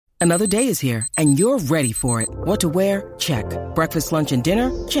Another day is here, and you're ready for it. What to wear? Check. Breakfast, lunch, and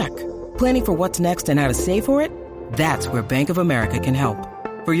dinner? Check. Planning for what's next and how to save for it? That's where Bank of America can help.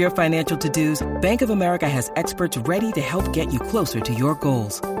 For your financial to-dos, Bank of America has experts ready to help get you closer to your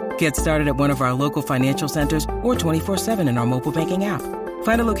goals. Get started at one of our local financial centers or 24/7 in our mobile banking app.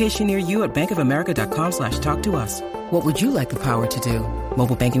 Find a location near you at bankofamerica.com/talktous. What would you like the power to do?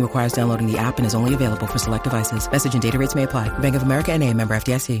 Mobile banking requires downloading the app and is only available for select devices. Message and data rates may apply. Bank of America N.A., member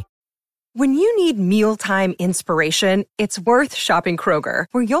FDIC. When you need mealtime inspiration, it's worth shopping Kroger,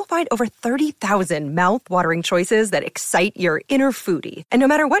 where you'll find over 30,000 mouth-watering choices that excite your inner foodie. And no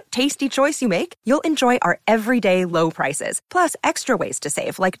matter what tasty choice you make, you'll enjoy our everyday low prices, plus extra ways to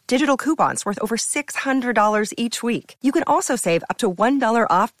save, like digital coupons worth over $600 each week. You can also save up to $1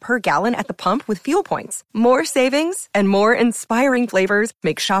 off per gallon at the pump with fuel points. More savings and more inspiring flavors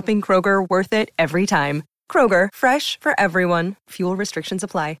make shopping Kroger worth it every time. Kroger, fresh for everyone. Fuel restrictions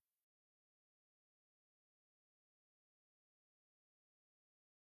apply.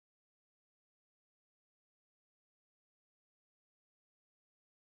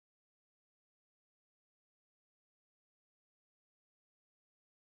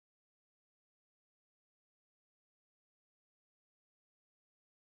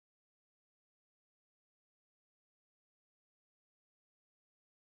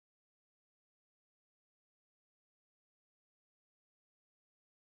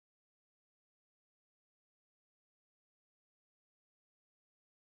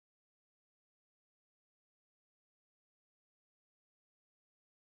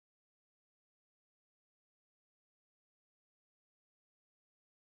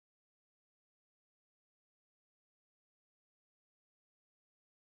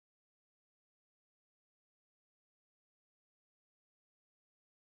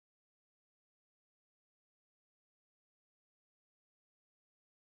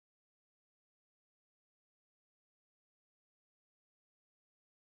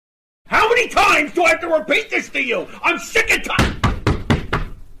 How many times do I have to repeat this to you? I'm sick and tired.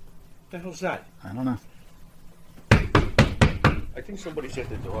 What the hell's that? I don't know. I think somebody's at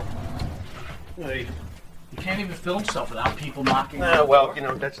the door. Hey. You can't even film stuff without people knocking. Well, you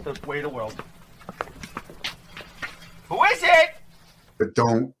know, that's the way of the world. Who is it? But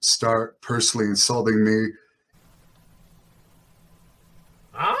don't start personally insulting me.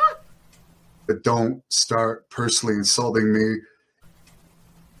 Huh? But don't start personally insulting me.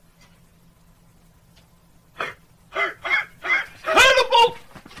 Hannibal!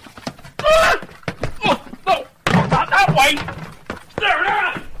 Ah! Oh, no! Not that way! There!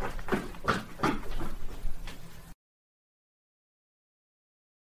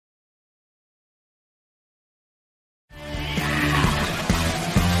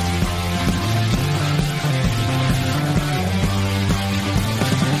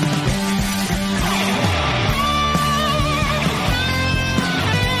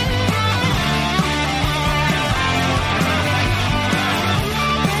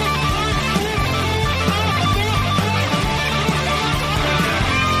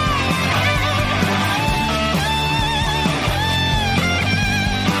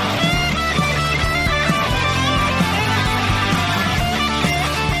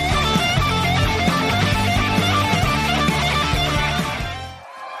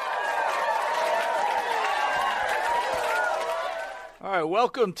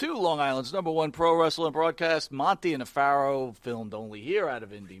 Welcome to Long Island's #1 pro wrestling broadcast, Monty and the Pharaoh, filmed only here out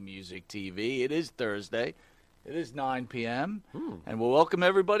of Indie Music TV. It is Thursday. It is 9 p.m. And we'll welcome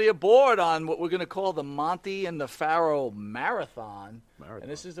everybody aboard on what we're going to call the Monty and the Pharaoh Marathon. And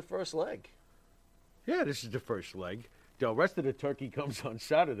this is the first leg. Yeah, this is the first leg. The rest of the turkey comes on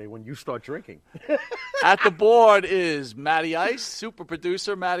Saturday when you start drinking. At the board is Matty Ice, super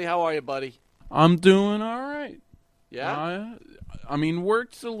producer. Matty, how are you, buddy? I'm doing all right. Yeah? I mean,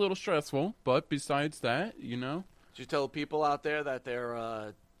 work's a little stressful, but besides that, you know. Did you tell people out there that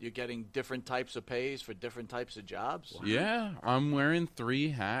you're getting different types of pays for different types of jobs? Wow. Yeah, I'm wearing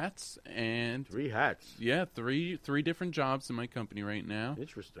 3 hats. And 3 hats? Yeah, three different jobs in my company right now.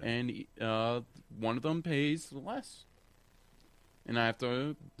 Interesting. And one of them pays less. And I have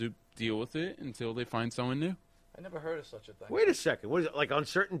to deal with it until they find someone new. I never heard of such a thing. Wait a second. What is it, like on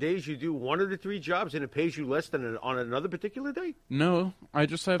certain days you do one of the 3 jobs and it pays you less than on another particular day? No, I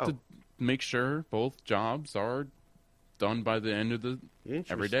just have to make sure both jobs are done by the end of the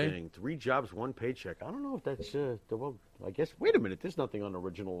every day. Interesting. 3 jobs, 1 paycheck. I don't know if that's well, I guess. Wait a minute. There's nothing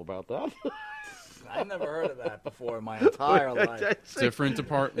unoriginal about that. I never heard of that before in my entire life. Different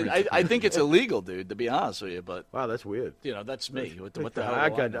departments. I think it's illegal, dude, to be honest with you. But wow, that's weird. You know, that's me. What the hell?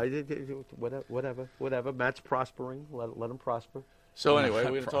 Whatever. Matt's prospering. Let him prosper. So anyway, we're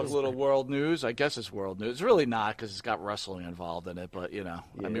going to talk a little world news. I guess it's world news. It's really not because it's got wrestling involved in it. But, I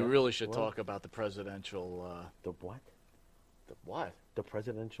mean, we really should talk about the presidential. The what? The what? The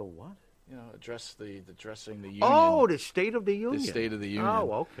presidential what? Addressing the union. Oh, the State of the Union. The State of the Union.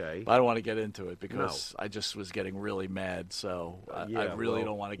 Oh, okay. But I don't want to get into it because I just was getting really mad. So I really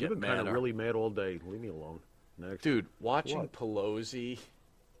don't want to get mad. You've been kind of really mad all day. Leave me alone. Next. Dude, watching Pelosi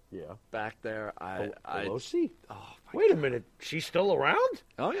back there, Pelosi? Wait a minute. She's still around?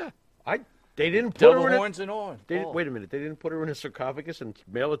 Oh, yeah. They didn't put Devil her in horns and on. Wait a minute. They didn't put her in a sarcophagus and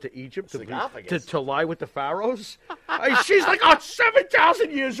mail it to Egypt to lie with the pharaohs? She's like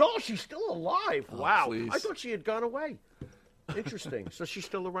 7,000 years old. She's still alive. Wow. Please. I thought she had gone away. Interesting. So she's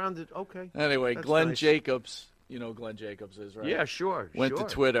still around. Okay. Anyway, That's Glenn nice. Jacobs. You know who Glenn Jacobs is, right? Yeah, sure. Went to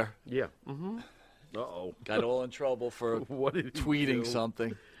Twitter. Yeah. Mm-hmm. Uh-oh. Got all in trouble for What did he tweeting do?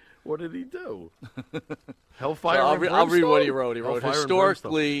 something. What did he do? Hellfire So and I'll read what he brimstone? wrote. He wrote, Hellfire and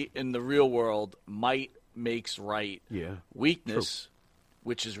historically, in the real world, might makes right. Yeah. Weakness,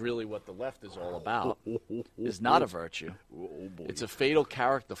 which is really what the left is all about, is not a virtue. It's a fatal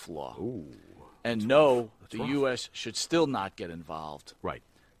character flaw. And no, the U.S. should still not get involved. Right.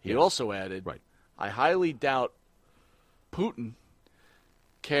 He also added, I highly doubt Putin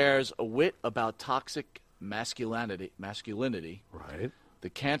cares a whit about toxic masculinity, Right. the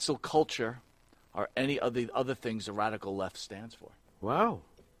cancel culture, or any of the other things the radical left stands for. Wow.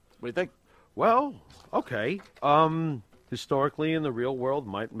 What do you think? Well, okay. Historically, in the real world,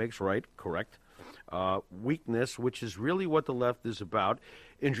 might makes right, correct. Weakness, which is really what the left is about.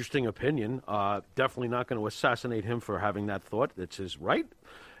 Interesting opinion. Definitely not going to assassinate him for having that thought. That's his right.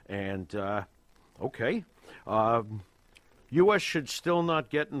 And, okay. U.S. should still not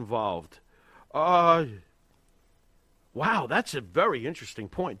get involved. Wow, that's a very interesting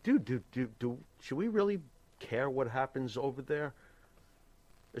point. Dude, should we really care what happens over there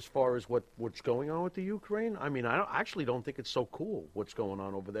as far as what's going on with the Ukraine? I mean, I actually don't think it's so cool what's going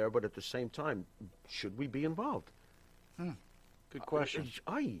on over there, but at the same time, should we be involved? Good question.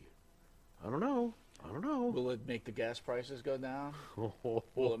 I don't know. Will it make the gas prices go down?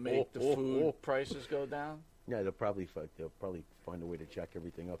 Will it make the food prices go down? Yeah, they'll probably find a way to jack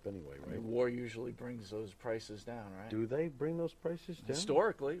everything up anyway, right? War usually brings those prices down, right? Do they bring those prices down?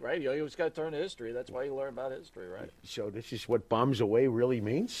 Historically, right? You always got to turn to history. That's why you learn about history, right? So this is what bombs away really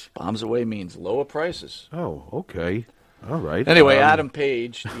means? Bombs away means lower prices. Oh, okay. All right. Anyway, Adam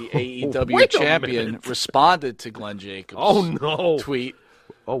Page, the AEW Wait a champion, minute. responded to Glenn Jacobs' tweet.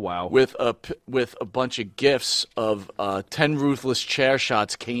 Oh, wow. With a bunch of gifs of 10 ruthless chair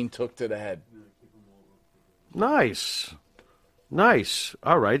shots Kane took to the head. Nice.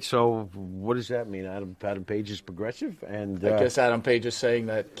 All right. So what does that mean? Adam Page is progressive, and I guess Adam Page is saying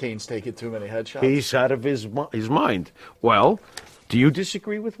that Kane's taking too many headshots. he's out of his mind. Well, do you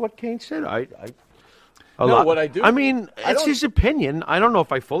disagree with what Kane said? What I do. I mean, it's his opinion. I don't know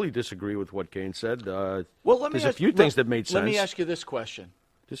if I fully disagree with what Kane said. Well, let me there's a few things that made sense. Let me ask you this question.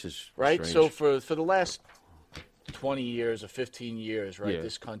 This is right. strange. So for the last 20 years or 15 years, right, Yeah.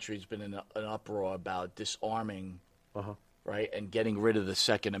 this country's been in an uproar about disarming, right, and getting rid of the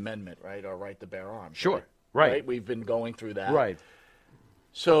Second Amendment, right, or right to bear arms. Sure. Right. Right. We've been going through that. Right.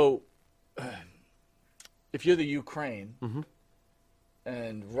 So if you're the Ukraine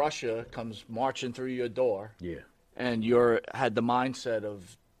and Russia comes marching through your door, Yeah. and had the mindset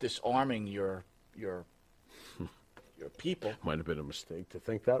of disarming your people, Might have been a mistake to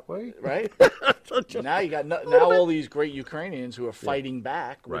think that way. right? Now you got now all these great Ukrainians who are fighting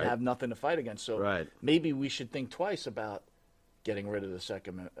back would Right. have nothing to fight against. So Right. maybe we should think twice about getting rid of the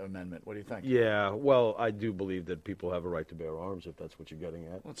Second Amendment. What do you think? Yeah. Well, I do believe that people have a right to bear arms, if that's what you're getting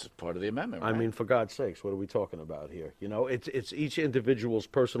at. Well, it's part of the amendment. I right? mean, for God's sakes, what are we talking about here? You know, it's each individual's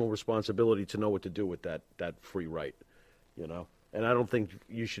personal responsibility to know what to do with that free right, you know? And I don't think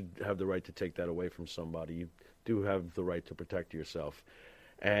you should have the right to take that away from somebody. You do have the right to protect yourself.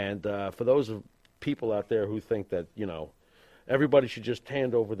 And for those of people out there who think that, you know, everybody should just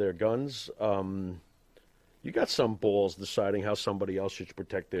hand over their guns, you got some balls deciding how somebody else should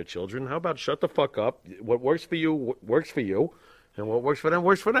protect their children. How about shut the fuck up? What works for you works for you, and what works for them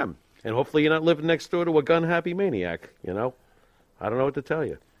works for them. And hopefully you're not living next door to a gun-happy maniac, you know? I don't know what to tell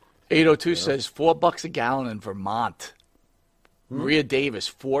you. 802 says $4 a gallon in Vermont. Maria Davis,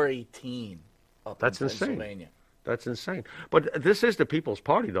 $4.18 up That's in insane. Pennsylvania. That's insane. But this is the People's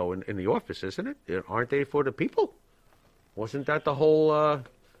Party, though, in the office, isn't it? Aren't they for the people? Wasn't that the whole,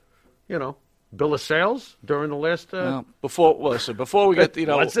 you know, bill of sales during the last. Before we get,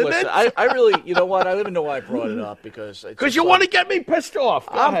 What's in listen, it? I really, you know what? I don't even know why I brought it up because you want to get me pissed off.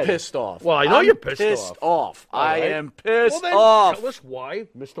 Go I'm ahead. pissed off. Well, I know you're pissed off. All I right. am pissed then off. Tell us why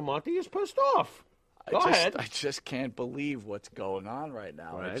Mr. Monty is pissed off. Go ahead. I just can't believe what's going on right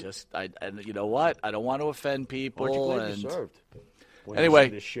now. Right. And you know what? I don't want to offend people. Aren't you glad and you served? When anyway, you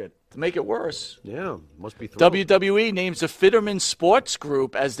see this shit. to make it worse, Yeah, must be thrilled. WWE names the Fitterman Sports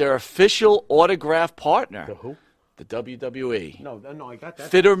Group as their official autograph partner. The who? The WWE. No, I got that.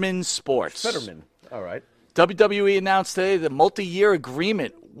 Fitterman Sports. Fitterman. All right. WWE announced today the multi-year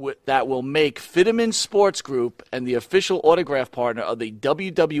agreement that will make Fitterman Sports Group and the official autograph partner of the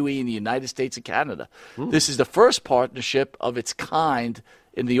WWE in the United States and Canada. This is the first partnership of its kind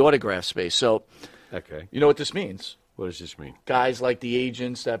in the autograph space. So, Okay. you know what this means? What does this mean? Guys like the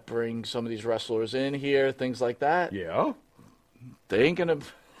agents that bring some of these wrestlers in here, things like that, Yeah. they ain't going to...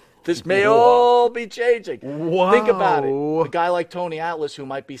 This may all be changing. Wow. Think about it. A guy like Tony Atlas, who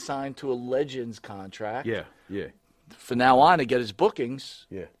might be signed to a Legends contract, Yeah. from now on to get his bookings,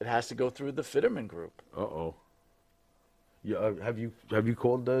 Yeah. it has to go through the Fitterman Group. Uh-oh. Yeah, have you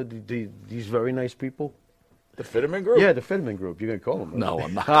called these very nice people? The Fitterman Group? Yeah, the Fitterman Group. You're gonna call them? No,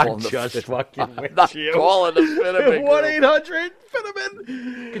 I'm not I'm calling the just Fit- fucking I'm with not you. calling the Fitterman Group.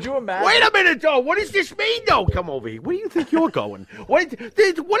 1-800-Fitterman. Could you imagine? Wait a minute, though. What does this mean, though? Come over here. Where do you think you're going? What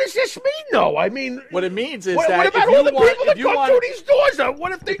does this mean, though? I mean, What it means is what that about if all you the want, people that if you come want, through these doors?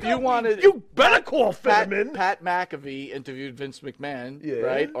 What if they if you wanted, You better call Fitterman. Pat McAfee interviewed Vince McMahon, Yeah.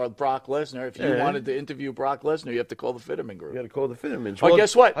 right? Or Brock Lesnar. If you Yeah. wanted to interview Brock Lesnar, you have to call the Fitterman Group. You got to call the Fittermans. Well,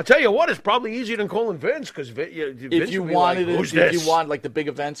 guess what? I'll tell you what. It's probably easier than calling Vince because Vince If you would be wanted like, it, Who's if this? you want, like the big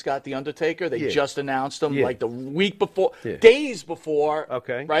events got the Undertaker, they Yeah. just announced him Yeah. like the week before, Yeah. days before,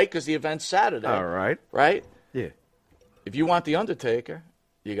 Okay. right? Because the event's Saturday. All right. Right? Yeah. If you want the Undertaker,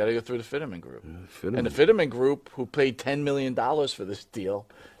 you got to go through the Fitterman Group. Fitterman. And the Fitterman Group, who paid $10 million for this deal,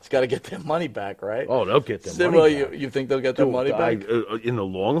 it's got to get their money back, right? Oh, they'll get their So, money well, back. You think they'll get their money back? In the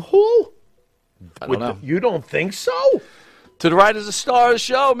long haul? I don't know. You don't think so? To the right is the star of the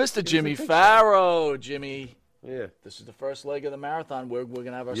show, Mr. Jimmy Farrow. Jimmy, Yeah. this is the first leg of the marathon. We're going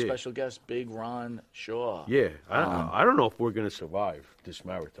to have our Yeah. special guest, Big Ron Shaw. Yeah. I don't know if we're going to survive this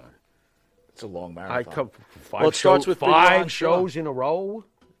marathon. It's a long I marathon. come Well, it starts with Big Ron five Shaw. shows in a row.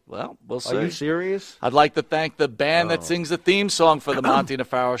 Well, we'll see. Are you serious? I'd like to thank the band that sings the theme song for the Monty and the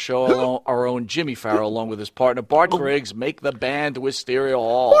Farrow Show, our own Jimmy Farrow, along with his partner Bart Griggs, make the band Wisteria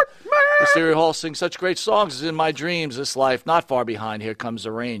Hall. Wisteria Hall sings such great songs as In My Dreams, This Life, Not Far Behind, Here Comes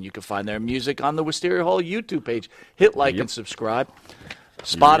the Rain. You can find their music on the Wisteria Hall YouTube page. Hit like and subscribe.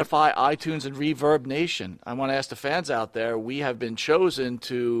 Spotify, iTunes, and Reverb Nation. I want to ask the fans out there, we have been chosen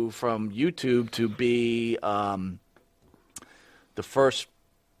from YouTube to be the first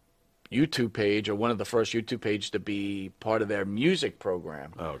YouTube page, or one of the first YouTube pages to be part of their music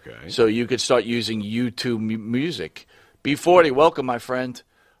program. Okay. So you could start using YouTube music. B40, welcome, my friend.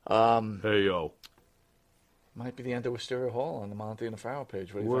 Hey, yo. Might be the end of Wisteria Hall on the Monty and the Farrow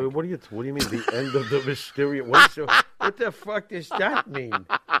page. What do you What, think? what do you mean, the end of the Mysterio? What the fuck does that mean?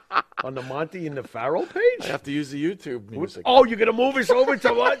 On the Monty and the Farrell I page? have to use the YouTube music. Oh, you're going to move us over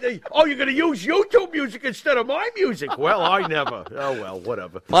to Monty? Oh, you're going to use YouTube music instead of my music? Well, I never. Oh, well,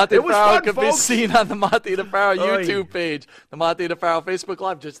 whatever. Monty It and was Farrow fun, can be folks. seen on the Monty and the Farrow Oy. YouTube page, the Monty and the Farrow Facebook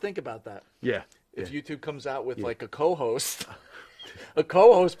Live. Just think about that. Yeah. If YouTube comes out with like a co-host, a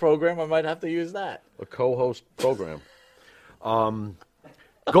co-host program, I might have to use that. A co-host program.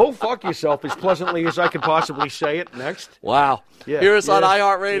 Go fuck yourself as pleasantly as I can possibly say it. Next. Wow. Yeah, Hear us on yeah,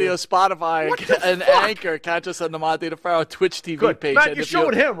 iHeartRadio, Spotify, What the and fuck? Anchor. Catch us on the Monty and the Farrow Twitch TV Good. page. Matt, And you're if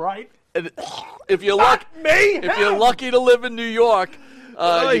showing him, right? And if you're Not me. if you're lucky to live in New York,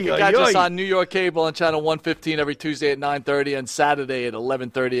 Oy, you can catch oy, us oy. on New York Cable on channel 115 every Tuesday at 9:30 and Saturday at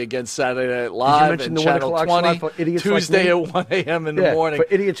 11:30 against Saturday Night Live mention and the 1 channel o'clock 20 slot for idiots like Tuesday me? at 1 a.m. in the Yeah, morning, for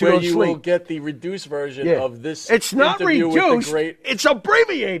idiots who where don't you will sleep. get the reduced version Yeah. of this. It's not interview with the reduced. great It's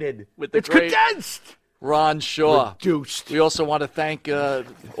abbreviated. With the It's great- condensed. Ron Shaw. Reduced. We also want to thank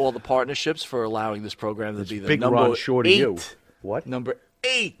all the partnerships for allowing this program to be the Big number Ron Shaw to 8, you. What? number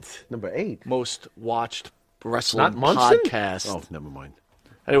 8 Number 8. most watched wrestling Not Munson? podcast. Oh, never mind.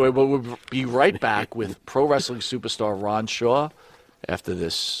 Anyway, we'll be right back with pro wrestling superstar Ron Shaw after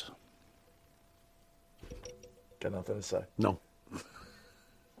this. Got nothing to say. No.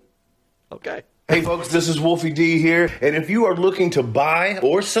 Okay. Hey folks, this is Wolfie D here, and if you are looking to buy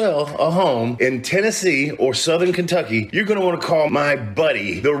or sell a home in Tennessee or Southern Kentucky, you're going to want to call my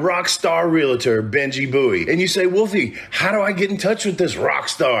buddy, the rock star realtor, Benji Bowie. And you say, Wolfie, how do I get in touch with this rock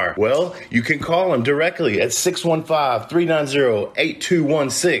star? Well, you can call him directly at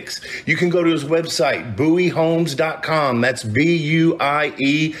 615-390-8216. You can go to his website, BowieHomes.com. That's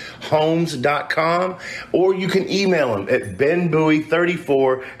B-U-I-E homes.com. Or you can email him at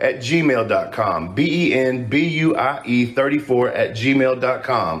benbuie34@gmail.com.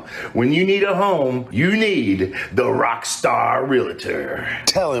 BENBUIE34@gmail.com. When you need a home, you need the Rockstar Realtor.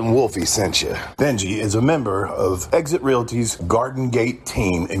 Tell him Wolfie sent you. Benji is a member of Exit Realty's Garden Gate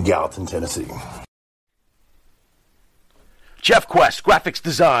team in Gallatin, Tennessee. Jeff Quest, graphics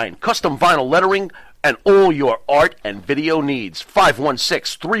design, custom vinyl lettering, and all your art and video needs.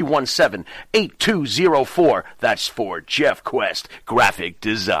 516-317-8204. That's for Jeff Quest, graphic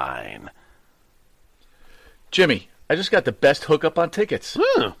design. Jimmy, I just got the best hookup on tickets.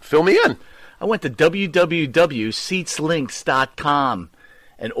 Fill me in. I went to www.seatslinks.com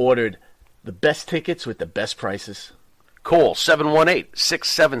and ordered the best tickets with the best prices. Call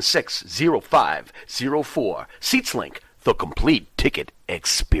 718-676-0504. SeatsLink, the complete ticket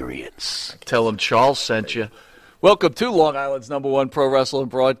experience. Tell them Charles sent you. Welcome to Long Island's #1 pro wrestling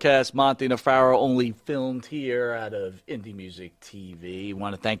broadcast. Monty Nefaro, only filmed here out of Indie Music TV. I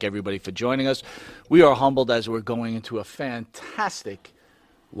want to thank everybody for joining us. We are humbled as we're going into a fantastic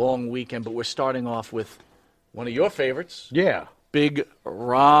long weekend, but we're starting off with one of your favorites. Yeah. Big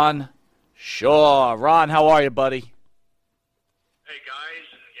Ron Shaw. Ron, how are you, buddy? Hey, guys.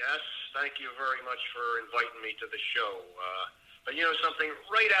 Yes, thank you very much for inviting me to the show. But you know something,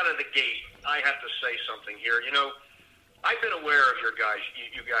 right out of the gate, I have to say something here. You know, I've been aware of your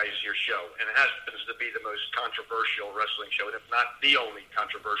show, and it happens to be the most controversial wrestling show, and if not the only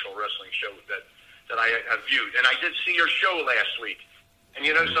controversial wrestling show that I have viewed. And I did see your show last week. And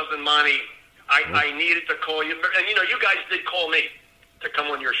you know something, Monty, I needed to call you, and you know, you guys did call me to come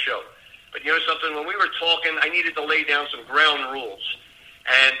on your show. But you know something, when we were talking, I needed to lay down some ground rules.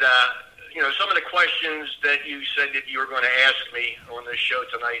 And, you know, some of the questions that you said that you were going to ask me on this show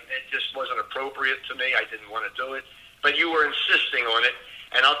tonight, it just wasn't appropriate to me. I didn't want to do it. But you were insisting on it.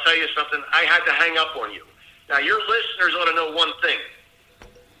 And I'll tell you something, I had to hang up on you. Now, your listeners ought to know one thing.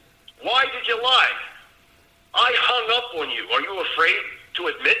 Why did you lie? I hung up on you. Are you afraid to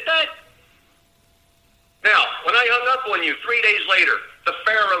admit that? Now, when I hung up on you 3 days later, the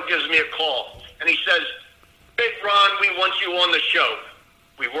Pharaoh gives me a call. And he says, Big Ron, we want you on the show.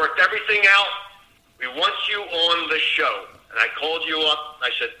 We worked everything out. We want you on the show. And I called you up. I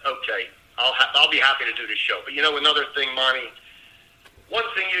said, okay, I'll be happy to do the show. But you know, another thing, Monty, one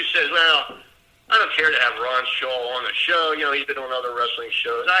thing you said, well, I don't care to have Ron Shaw on the show. You know, he's been on other wrestling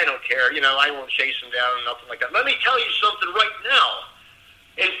shows. I don't care. You know, I won't chase him down and nothing like that. Let me tell you something right now.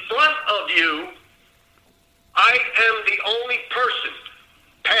 In front of you, I am the only person,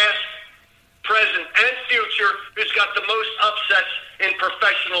 past, present, and future, who's got the most upsets in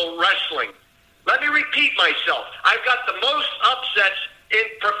professional wrestling. Let me repeat myself. I've got the most upsets in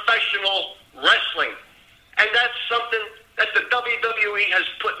professional wrestling. And that's something that the WWE has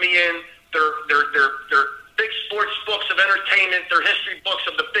put me in. Their big sports books of entertainment, their history books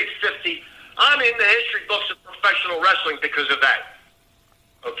of the Big 50. I'm in the history books of professional wrestling because of that.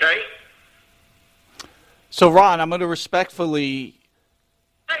 Okay? So, Ron, I'm going to respectfully...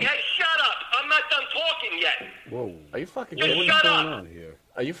 Hey, shut up. I'm not done talking yet. Whoa. Are you fucking Just kidding me? shut What's up. going on here?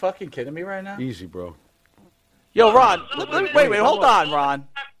 Are you fucking kidding me right now? Easy, bro. Yo, Ron, wait, hold on, Ron.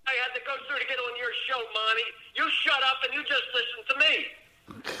 I had to go through to get on your show, Monty. You shut up and you just listen to me.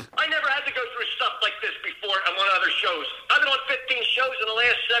 I never had to go through stuff like this before on other shows. I've been on 15 shows in the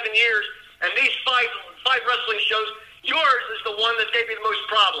last 7 years, and these five wrestling shows, yours is the one that gave me the most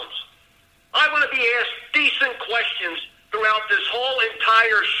problems. I want to be asked decent questions throughout this whole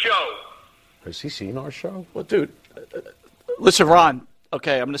entire show. Has he seen our show? Well, dude, listen, Ron,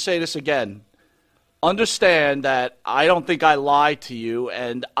 okay, I'm going to say this again. Understand that I don't think I lied to you,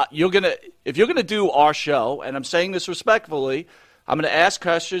 and if you're going to do our show, and I'm saying this respectfully, I'm going to ask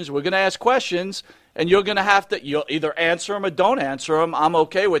questions, we're going to ask questions, and you're going to have to you'll either answer them or don't answer them. I'm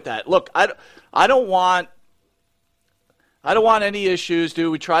okay with that. Look, I don't want any issues,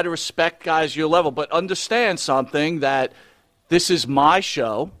 dude. We try to respect guys your level, but understand something, that this is my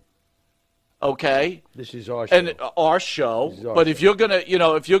show. Okay? This is our show. And our show. But if you're going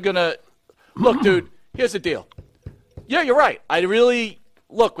to, look, dude, here's the deal. Yeah, you're right. I really,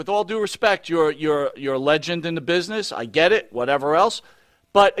 look, with all due respect, you're a legend in the business. I get it, whatever else.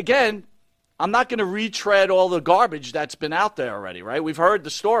 But again, I'm not going to retread all the garbage that's been out there already, right? We've heard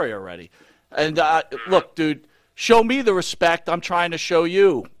the story already. And look, dude, show me the respect I'm trying to show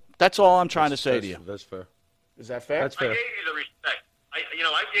you. That's all I'm trying to say to you. That's fair. Is that fair? That's fair. I gave you the respect. I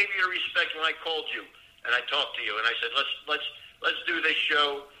gave you the respect when I called you and I talked to you and I said, let's do this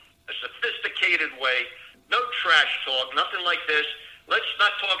show a sophisticated way. No trash talk, nothing like this. Let's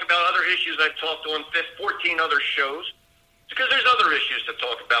not talk about other issues I've talked on 14 other shows, because there's other issues to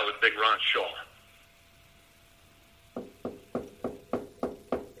talk about with Big Ron Shaw.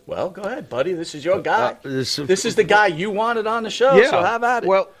 Well, go ahead, buddy. This is your guy. This is the guy you wanted on the show, Yeah. so have at it.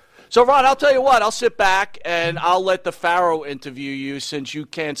 Well, so, Ron, I'll tell you what. I'll sit back and I'll let the Pharaoh interview you since you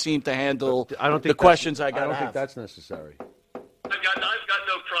can't seem to handle the questions I got to I don't have. think that's necessary. I've got no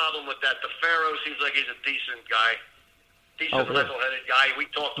problem with that. The Pharaoh seems like he's a decent guy, level-headed guy. We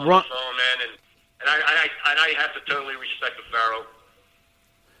talked on the phone, man, and I have to totally respect the Pharaoh.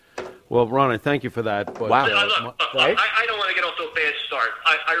 Well, Ron, I thank you for that. But, Wow. Look, I don't want to get off to a bad start.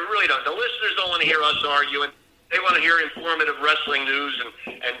 I really don't. The listeners don't want to hear us arguing. They want to hear informative wrestling news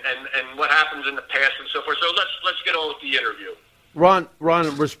and what happens in the past and so forth. So let's get on with the interview. Ron,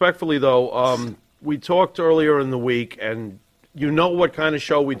 respectfully, though, we talked earlier in the week, and you know what kind of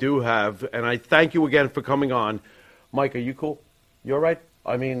show we do have, and I thank you again for coming on. Mike, are you cool? You all right?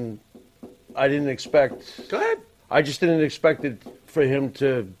 I mean, I didn't expect... Go ahead. I just didn't expect it for him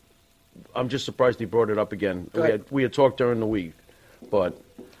to... I'm just surprised he brought it up again. We had talked during the week, but...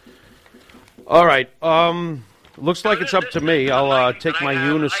 All right. Looks like it's up to me. I'll take my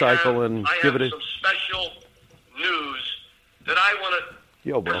unicycle and give it a... I have some special news that I want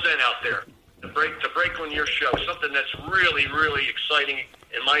to present out there to break on your show. Something that's really, really exciting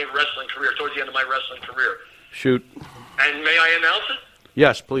in my wrestling career, towards the end of my wrestling career. Shoot. And may I announce it?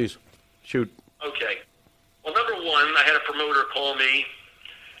 Yes, please. Shoot. Okay. Well, number one, I had a promoter call me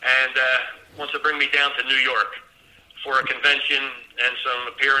and wants to bring me down to New York for a convention and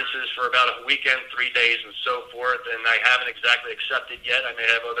some appearances for about a weekend, 3 days, and so forth. And I haven't exactly accepted yet. I may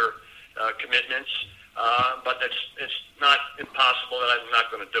have other commitments, but it's not impossible that I'm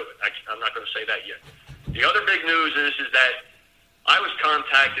not going to do it. I'm not going to say that yet. The other big news is that I was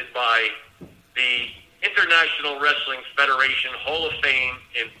contacted by the International Wrestling Federation Hall of Fame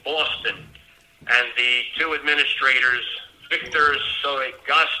in Boston, and the two administrators, Victor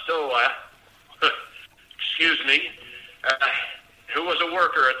Soegastoa, excuse me, who was a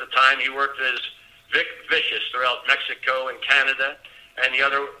worker at the time. He worked as Vic Vicious throughout Mexico and Canada, and the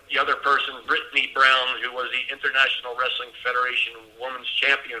other person, Brittany Brown, who was the International Wrestling Federation Women's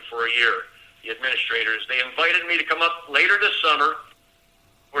Champion for a year. The administrators, they invited me to come up later this summer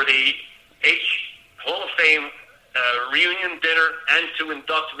for the Hall of Fame reunion dinner and to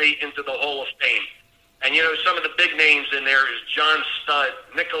induct me into the Hall of Fame. And, you know, some of the big names in there is John Studd,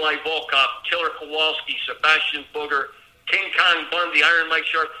 Nikolai Volkov, Killer Kowalski, Sebastian Booger, King Kong Bundy, Iron Mike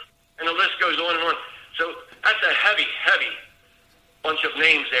Sharp, and the list goes on and on. So that's a heavy, heavy bunch of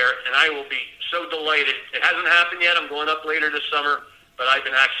names there, and I will be so delighted. It hasn't happened yet. I'm going up later this summer, but I've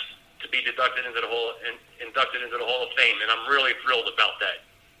been asked to be inducted into the Hall of Fame, and I'm really thrilled about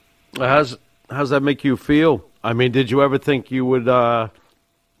that. How's that make you feel? I mean, did you ever think you would not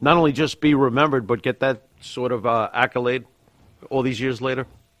only just be remembered, but get that sort of accolade all these years later?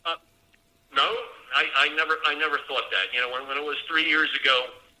 No, I never thought that. You know, when it was 3 years ago,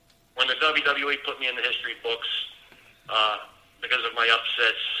 when the WWE put me in the history books because of my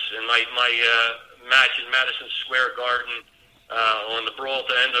upsets and my match in Madison Square Garden on the Brawl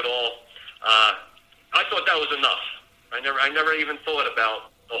to End It All, I thought that was enough. I never even thought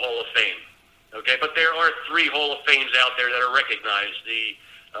about the Hall of Fame. Okay, but there are 3 Hall of Fames out there that are recognized.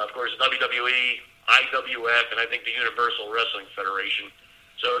 Of course, WWE, IWF, and I think the Universal Wrestling Federation.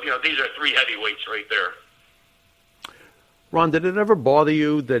 So, you know, these are 3 heavyweights right there. Ron, did it ever bother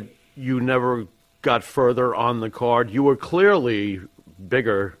you that you never got further on the card? You were clearly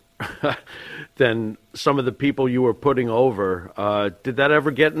bigger than some of the people you were putting over. Did that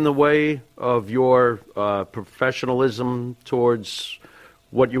ever get in the way of your professionalism towards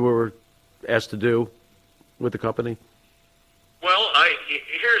what you were asked to do with the company? Well,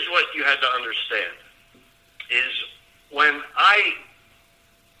 here's what you had to understand, is when I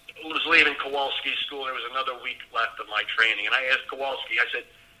was leaving Kowalski School, there was another week left of my training, and I asked Kowalski, I said,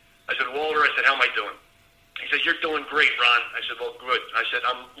 Walter, how am I doing? He says, you're doing great, Ron. I said, well, good. I said,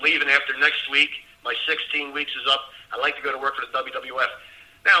 I'm leaving after next week. My 16 weeks is up. I'd like to go to work for the WWF.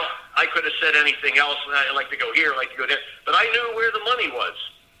 Now, I could have said anything else. I'd like to go here, I'd like to go there. But I knew where the money was.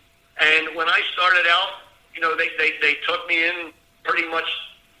 And when I started out, you know, they took me in pretty much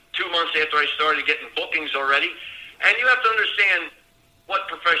 2 months after I started getting bookings already. And you have to understand what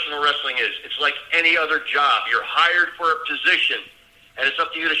professional wrestling is. It's like any other job. You're hired for a position. and it's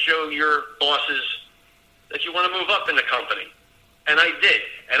up to you to show your bosses that you want to move up in the company. And I did.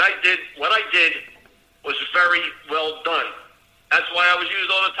 And what I did was very well done. That's why I was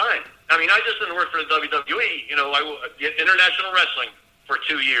used all the time. I mean, I just didn't work for the WWE. You know, I did international wrestling for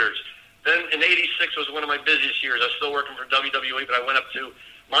 2 years. Then in '86 was one of my busiest years. I was still working for WWE, but I went up to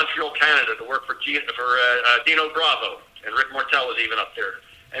Montreal, Canada to work for Dino Bravo, and Rick Martel was even up there.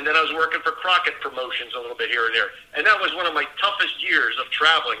 And then I was working for Crockett Promotions a little bit here and there. And that was one of my toughest years of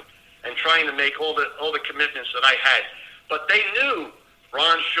traveling and trying to make all the commitments that I had. But they knew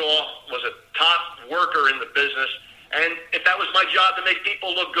Ron Shaw was a top worker in the business, and if that was my job to make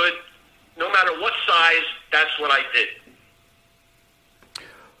people look good, no matter what size, that's what I did.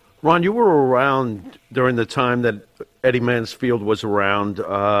 Ron, you were around during the time that Eddie Mansfield was around.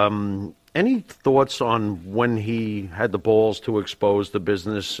 Any thoughts on when he had the balls to expose the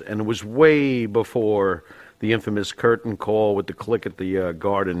business? And it was way before the infamous curtain call with the click at the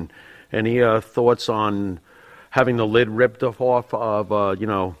Garden. Any thoughts on having the lid ripped off of,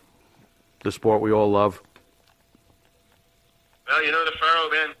 the sport we all love? Well, the Pharaoh,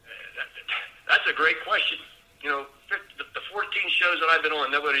 man, that's a great question. The 14 shows that I've been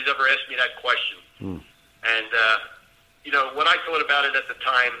on, nobody's ever asked me that question. And, what I thought about it at the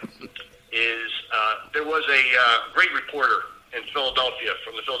time is there was a great reporter in Philadelphia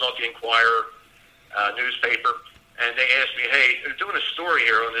from the Philadelphia Inquirer newspaper, and they asked me, hey, they're doing a story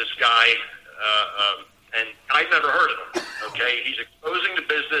here on this guy, and I'd never heard of him, okay? He's exposing the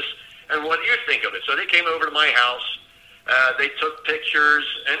business, and what do you think of it? So they came over to my house. They took pictures,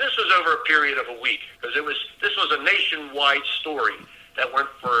 and this was over a period of a week, because this was a nationwide story that went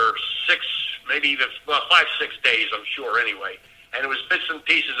for 5, 6 days, I'm sure, anyway. And it was bits and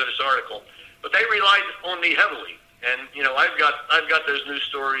pieces of this article, but they relied on me heavily. And I've got those news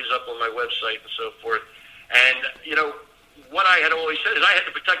stories up on my website and so forth. And what I had always said is I had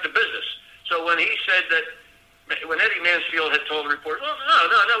to protect the business. So when he said that, when Eddie Mansfield had told the reporter, well,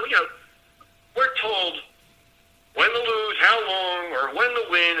 no, we're told when to lose, how long, or when to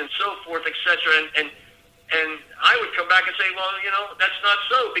win, and so forth, etc. And I would come back and say, well, that's not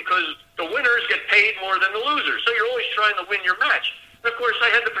so, because the winners get paid more than the losers. So you're always trying to win your match. And of course,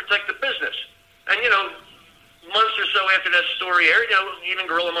 I had to protect the business. And, months or so after that story aired, even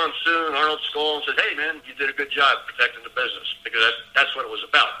Gorilla Monsoon, Arnold Skull, said, hey, man, you did a good job protecting the business, because that's what it was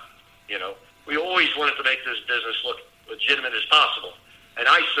about. We always wanted to make this business look legitimate as possible, and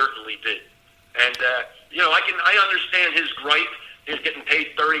I certainly did. And, I understand his gripe. He's getting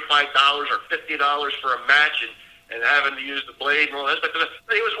paid $35 or $50 for a match and having to use the blade and all that. But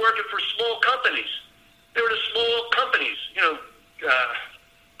he was working for small companies. They were the small companies,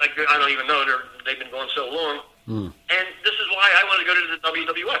 I don't even know, they've been going so long. And this is why I wanted to go to the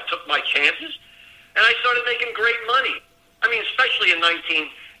WWF. Took my chances, and I started making great money. I mean, especially in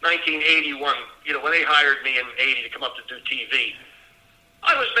 1981, when they hired me in '80 to come up to do TV,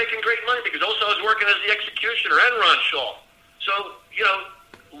 I was making great money because also I was working as the executioner and Ron Shaw. So,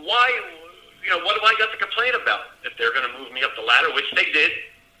 why, what do I got to complain about? If they're going to move me up the ladder, which they did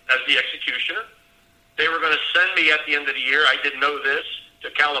as the executioner, they were going to send me at the end of the year, I didn't know this,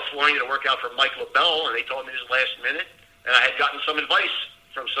 to California to work out for Mike LaBelle, and they told me this last minute, and I had gotten some advice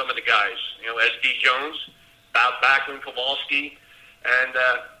from some of the guys, S.D. Jones, Bob Backlund, Kowalski, and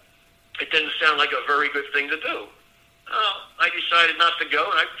it didn't sound like a very good thing to do. I decided not to go,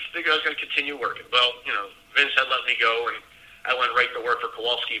 and I figured I was going to continue working. Well, Vince had let me go, and I went right to work for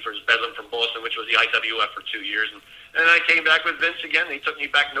Kowalski for his Bedlam from Boston, which was the IWF for 2 years. And I came back with Vince again, and he took me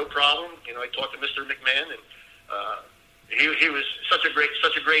back no problem. I talked to Mr. McMahon, and he was such a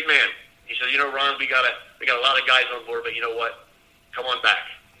great man. He said, Ron, we got a lot of guys on board, but you know what? Come on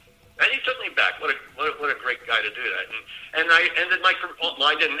back. And he took me back. What a great guy to do that. And I ended my career. Well,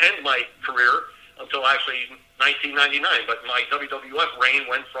 I didn't end my career until actually 1999, but my WWF reign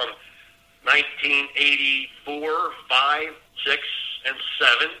went from 1984, 5, 6, and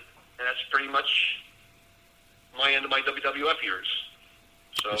 7, and that's pretty much my end of my WWF years.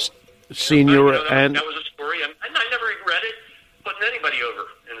 So, Senior, and that was a story, and I never regret it putting anybody over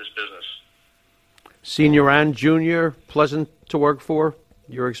in this business. Senior and junior, pleasant to work for.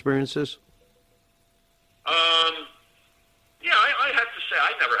 Your experiences? Yeah, I have to say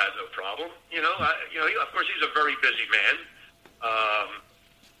I never had no problem. Of course, he's a very busy man.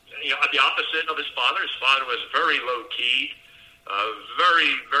 The opposite of his father. His father was very low key,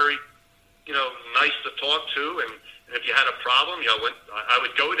 very, very, nice to talk to. And if you had a problem, I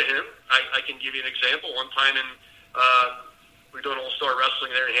would go to him. I can give you an example. One time we were doing All-Star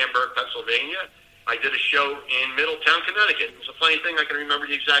Wrestling there in Hamburg, Pennsylvania. I did a show in Middletown, Connecticut. It's a funny thing, I can remember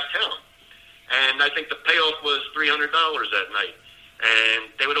the exact town. And I think the payoff was $300 that night. and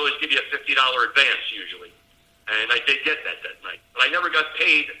they would always give you a $50 advance usually. And I did get that night. But I never got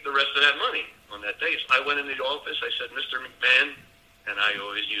paid the rest of that money on that day. So I went into the office. I said, Mr. McMahon, and I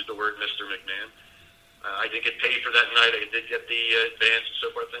always use the word Mr. McMahon. I did get paid for that night. I did get the advance and so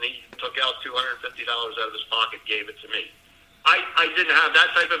forth. And he took out $250 out of his pocket, gave it to me. I didn't have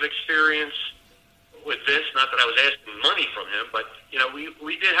that type of experience with Vince. Not that I was asking money from him, but,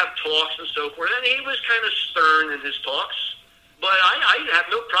 we did have talks and so forth. And he was kind of stern in his talks. But I have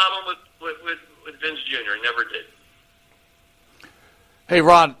no problem with Vince Jr. I never did. Hey,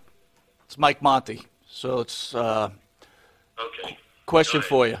 Ron, it's Mike Monty. So it's okay. Question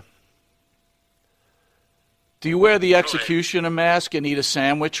for you. Do you wear the executioner mask and eat a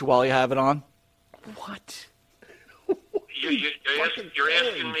sandwich while you have it on? What? You're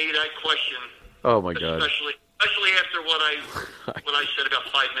asking me that question. Oh, my God. Especially after what I said about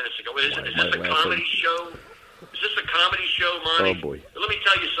 5 minutes ago. Is this a comedy show? Is this a comedy show, Monty? Oh, boy. Let me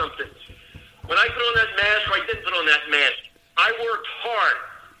tell you something. When I put on that mask, or I didn't put on that mask, I worked hard,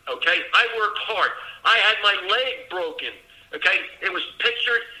 okay? I worked hard. I had my leg broken, okay? It was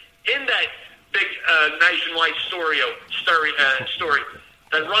pictured in that big nationwide story that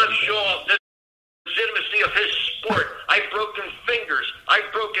Ron Shaw, the legitimacy of his sport. I've broken fingers. I've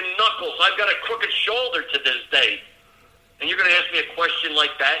broken knuckles. I've got a crooked shoulder to this day. And you're going to ask me a question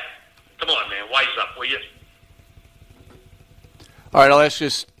like that? Come on, man. Wise up, will you? All right, I'll ask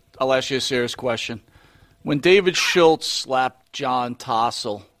you a serious question. When David Schultz slapped John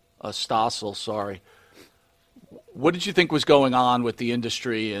Stossel, what did you think was going on with the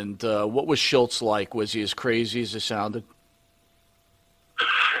industry, and what was Schultz like? Was he as crazy as it sounded?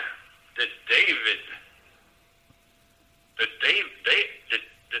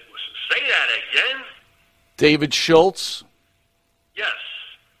 Say that again? David Schultz? Yes.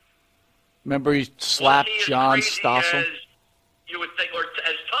 Remember he slapped John Stossel? You would think, or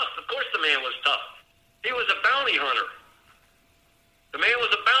as tough. Of course the man was tough. He was a bounty hunter. The man was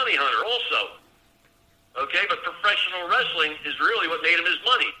a bounty hunter also. Okay, but professional wrestling is really what made him his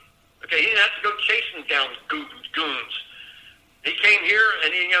money. Okay, he didn't have to go chasing down goons. He came here,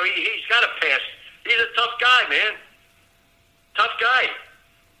 and he's got a past. He's a tough guy, man. Tough guy.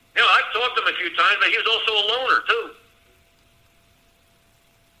 I've talked to him a few times, but he was also a loner,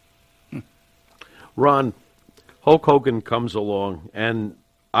 too. Ron, Hulk Hogan comes along, and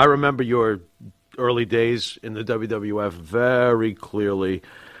I remember your early days in the WWF very clearly.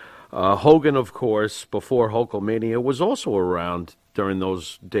 Hogan, of course, before Hulkamania, was also around during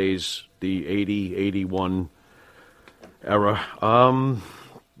those days, the 80, 81 era.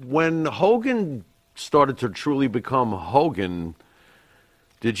 When Hogan started to truly become Hogan,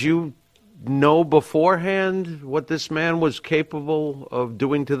 did you know beforehand what this man was capable of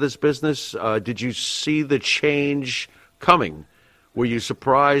doing to this business? Did you see the change coming? Were you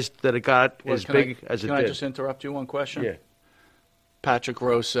surprised that it got as big as it did? Can I just interrupt you one question? Yeah. Patrick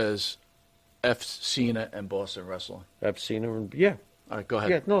Rose says F. Cena and Boston Wrestling. F. Cena and, yeah. All right, go ahead.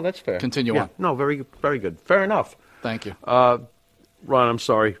 Yeah, no, that's fair. Continue on. No, very, very good. Fair enough. Thank you. Ron, I'm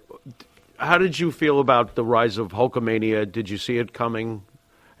sorry. How did you feel about the rise of Hulkamania? Did you see it coming?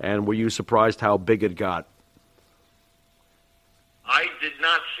 And were you surprised how big it got? I did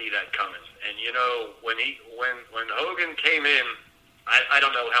not see that coming. And when Hogan came in, I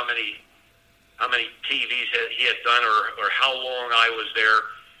don't know how many TVs he had done or how long I was there,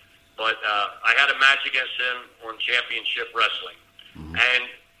 but I had a match against him on Championship Wrestling. Mm-hmm. And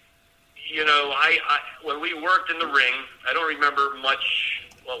when we worked in the ring, I don't remember much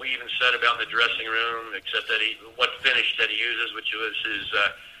what we even said about in the dressing room, except that what finish that he uses, which was his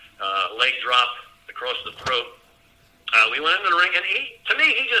leg drop across the throat. We went into the ring, and to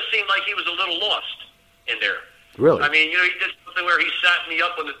me, he just seemed like he was a little lost in there. Really? I mean, he did something where he sat me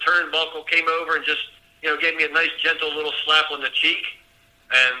up on the turnbuckle, came over, and just, gave me a nice, gentle little slap on the cheek.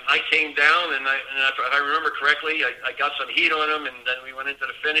 And I came down, and if I remember correctly, I got some heat on him, and then we went into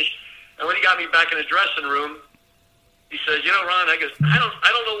the finish. And when he got me back in the dressing room, he says, Ron, I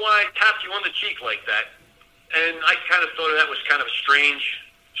don't know why I tapped you on the cheek like that. And I kind of thought that was kind of a strange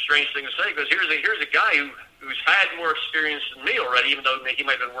thing to say, because here's a guy who's had more experience than me already, even though he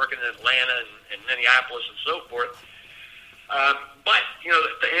might have been working in Atlanta and Minneapolis and so forth. But,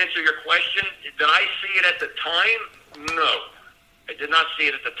 to answer your question, did I see it at the time? No. I did not see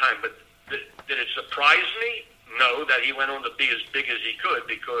it at the time. But did it surprise me? No, that he went on to be as big as he could,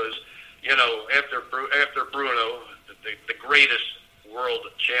 because, after Bruno, the greatest world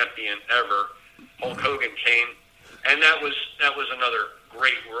champion ever, Hulk Hogan came, and that was another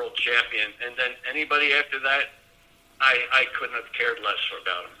great world champion. And then anybody after that, I couldn't have cared less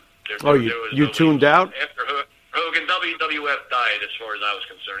about him. You tuned out? Hogan, WWF died as far as I was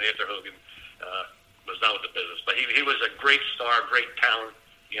concerned after Hogan was done with the business. But he was a great star, great talent.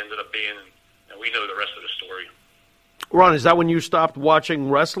 He ended up being, and we know the rest of the story. Ron, is that when you stopped watching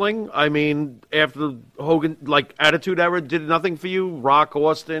wrestling? I mean, after Hogan, like Attitude Era, did nothing for you? Rock,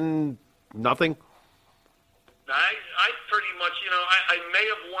 Austin, nothing? I pretty much, I may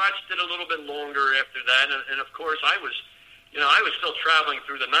have watched it a little bit longer after that, and of course I was still traveling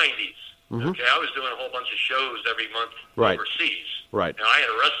through the 90s. Mm-hmm. Okay, I was doing a whole bunch of shows every month overseas. Right. Now, I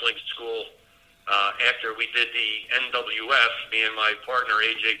had a wrestling school after we did the NWF. Me and my partner,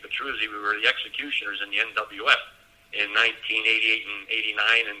 A.J. Petruzzi, we were the executioners in the NWF in 1988 and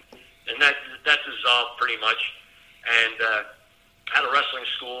 89, and that dissolved pretty much. And had a wrestling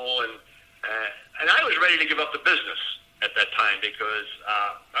school, and I was ready to give up the business at that time because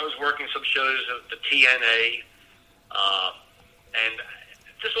I was working some shows at the TNA, and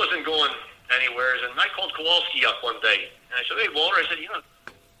this wasn't going anywhere. And I called Kowalski up one day, and I said, "Hey, Walter," I said,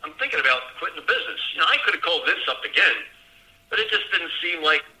 I'm thinking about quitting the business. I could have called Vince up again, but it just didn't seem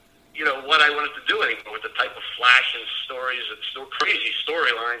like, what I wanted to do anymore with the type of flash and stories and crazy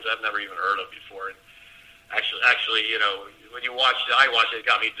storylines I've never even heard of before. And actually, when you watched it, I watched it, it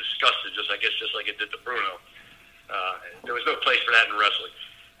got me disgusted, just like it did to Bruno. There was no place for that in wrestling.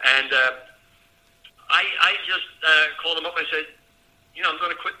 And I just called him up. I said, I'm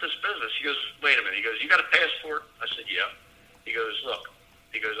going to quit this business. He goes, wait a minute. He goes, you got a passport? I said, yeah. He goes, look.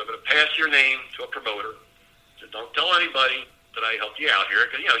 He goes, I'm going to pass your name to a promoter. So don't tell anybody that I helped you out here.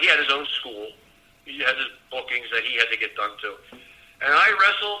 Because, he had his own school. He had his bookings that he had to get done too. And I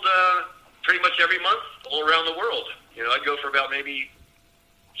wrestled pretty much every month all around the world. I'd go for about maybe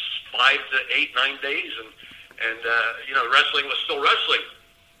 5 to 8, 9 days. And wrestling was still wrestling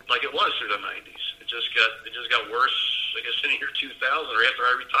like it was through the 90s. It just got worse, I guess, in the year 2000 or after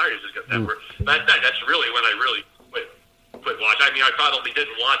I retired. It just got that worse. That's really when I really quit watching. I mean, I probably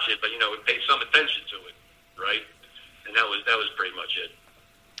didn't watch it, but paid some attention to it, right? And that was pretty much it.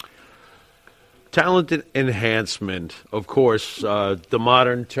 Talent enhancement, of course, the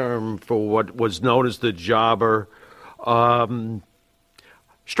modern term for what was known as the jobber.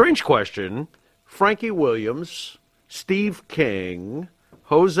 Strange question. Frankie Williams, Steve King,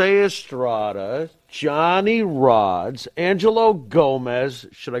 Jose Estrada, Johnny Rods, Angelo Gomez.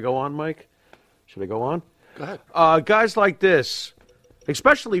 Should I go on, Mike? Should I go on? Go ahead. Guys like this,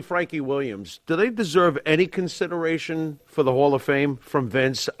 especially Frankie Williams, do they deserve any consideration for the Hall of Fame from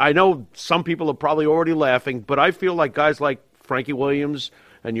Vince? I know some people are probably already laughing, but I feel like guys like Frankie Williams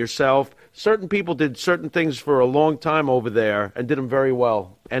and yourself, certain people did certain things for a long time over there and did them very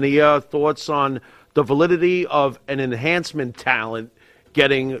well. Any thoughts on the validity of an enhancement talent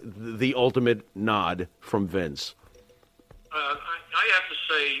getting the ultimate nod from Vince? I have to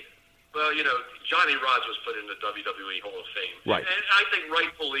say, well, Johnny Rods was put in the WWE Hall of Fame. Right. And I think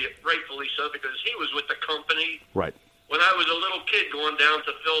rightfully so, because he was with the company. Right. When I was a little kid going down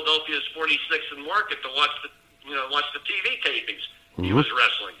to Philadelphia's 46th and Market to watch the TV tapings, he was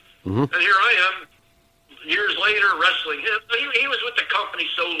wrestling. Mm-hmm. And here I am, years later, wrestling him. He was with the company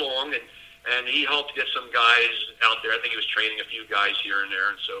so long, and he helped get some guys out there. I think he was training a few guys here and there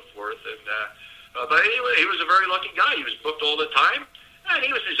and so forth. And but anyway, he was a very lucky guy. He was booked all the time, and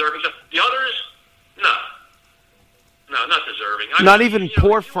he was deserving. The others, no, not deserving. Not even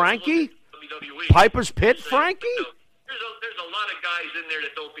poor Frankie? Piper's Pit Frankie? There's a lot of guys in there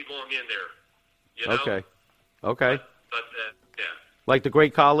that don't belong in there. Okay. But yeah. Like the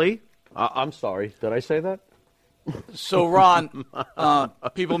great Khali? I'm sorry. Did I say that? So, Ron,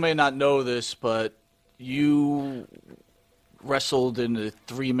 people may not know this, but you wrestled in a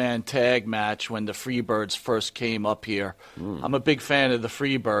 3-man tag match when the Freebirds first came up here. I'm a big fan of the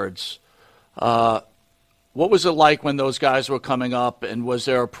Freebirds. What was it like when those guys were coming up, and was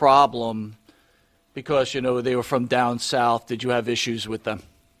there a problem because, they were from down south? Did you have issues with them?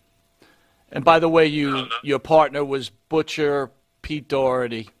 And by the way, your partner was Butcher Pete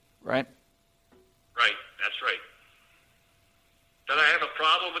Doherty, right? Right, that's right. Did I have a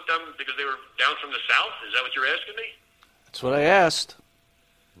problem with them because they were down from the south? Is that what you're asking me? That's what I asked.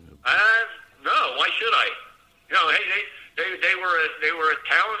 No, why should I? Hey, they were a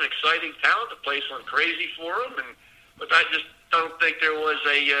talent, exciting talent. The place went crazy for them, but I just don't think there was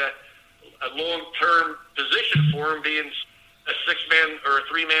a long-term position for them being a 6-man or a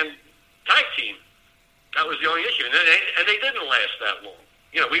 3-man tag team. That was the only issue, and they didn't last that long.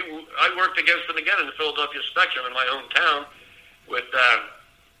 I worked against them again in the Philadelphia Spectrum in my hometown with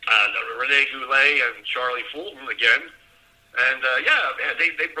Rene Goulet and Charlie Fulton again, and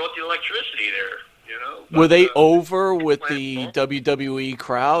they brought the electricity there. Were they over with the WWE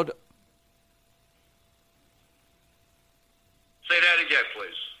crowd? Say that again,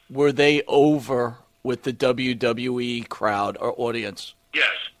 please. Were they over with the WWE crowd or audience? Yes.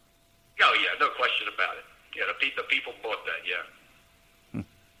 Oh, yeah, no question about it. Yeah, the people bought that, yeah.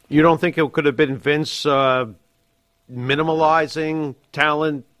 You don't think it could have been Vince minimalizing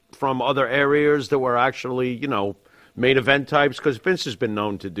talent from other areas that were actually, main event types? Because Vince has been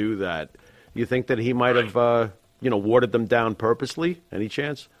known to do that. You think that he might have, watered them down purposely? Any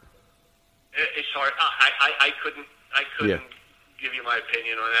chance? It's hard. I couldn't give you my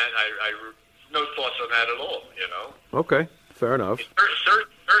opinion on that. I no thoughts on that at all, Okay, fair enough.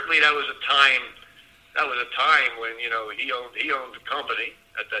 Certainly that was a time when, he owned the company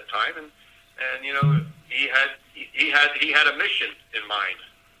at that time, and he had a mission in mind.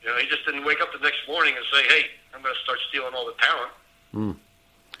 He just didn't wake up the next morning and say, "Hey, I'm going to start stealing all the talent."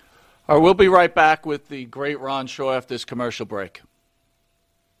 All right, we'll be right back with the great Ron Shaw after this commercial break.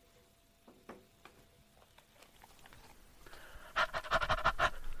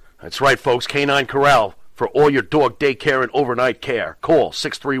 That's right, folks. Canine Corral for all your dog daycare and overnight care. Call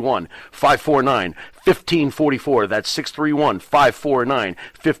 631-549-1544. That's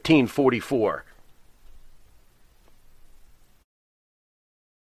 631-549-1544.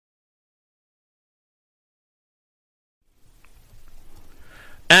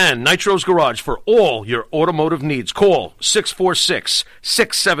 And Nitro's Garage for all your automotive needs. Call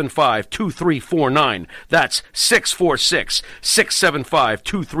 646-675-2349. That's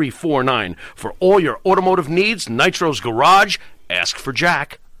 646-675-2349. For all your automotive needs, Nitro's Garage. Ask for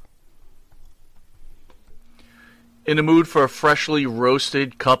Jack. In the mood for a freshly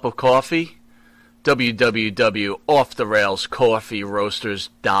roasted cup of coffee?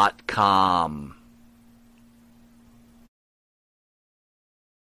 www.offtherailscoffeeroasters.com.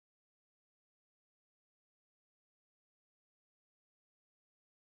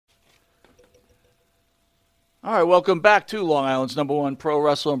 All right, welcome back to Long Island's #1 pro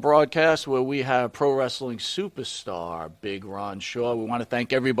wrestling broadcast, where we have pro wrestling superstar Big Ron Shaw. We want to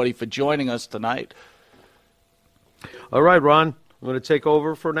thank everybody for joining us tonight. All right, Ron, I'm going to take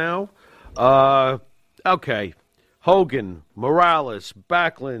over for now. Okay, Hogan, Morales,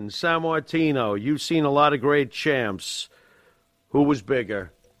 Backlund, Sammartino. You've seen a lot of great champs. Who was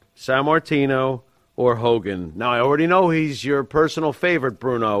bigger, Sammartino or Hogan? Now, I already know he's your personal favorite,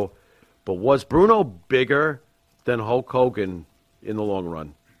 Bruno, but was Bruno bigger than Hulk Hogan in the long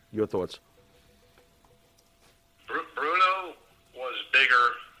run? Your thoughts? Bruno was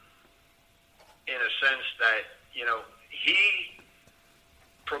bigger in a sense that, he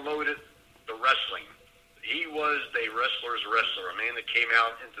promoted the wrestling. He was the wrestler's wrestler, a man that came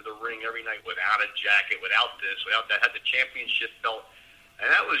out into the ring every night without a jacket, without this, without that, had the championship belt. And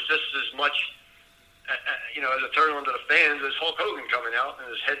that was just as much, as a turn on to the fans as Hulk Hogan coming out and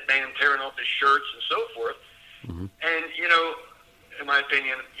his headband tearing off his shirts and so forth. Mm-hmm. And, in my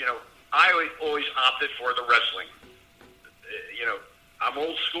opinion, I always opted for the wrestling. I'm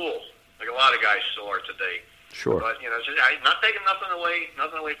old school, like a lot of guys still are today. Sure. But, I'm not taking nothing away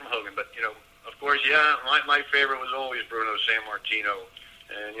from Hogan. But, of course, my favorite was always Bruno Sammartino.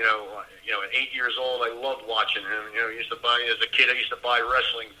 And, at 8 years old, I loved watching him. As a kid, I used to buy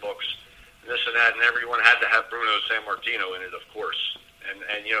wrestling books, this and that, and everyone had to have Bruno Sammartino in it, of course. And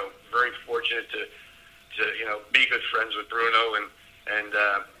very fortunate to be good friends with Bruno. And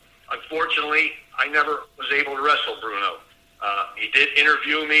unfortunately, I never was able to wrestle Bruno. He did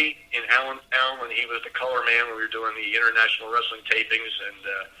interview me in Allentown when he was the color man when we were doing the international wrestling tapings, and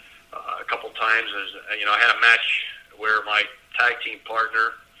a couple times, I had a match where my tag team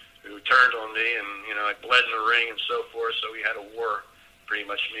partner, who turned on me, and I bled in the ring and so forth, so we had a war, pretty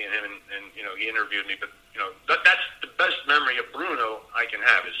much, me and him, and he interviewed me. But that's the best memory of Bruno I can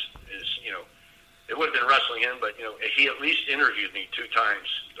have is it would have been wrestling him, but he at least interviewed me 2 times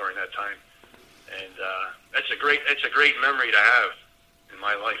during that time. And it's a great memory to have in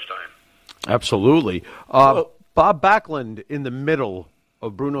my lifetime. Absolutely. Bob Backlund in the middle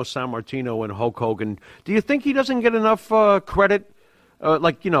of Bruno Sammartino and Hulk Hogan. Do you think he doesn't get enough credit,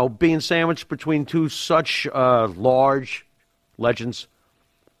 being sandwiched between two such large legends?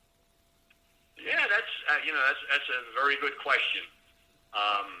 Yeah, that's a very good question.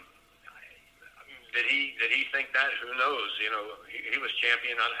 Did he think that? Who knows? He was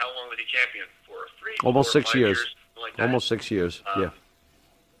champion. How long was he champion for? 3, almost 4, 6 5 years. Like that. Almost 6 years. Yeah.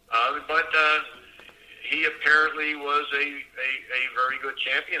 But he apparently was a very good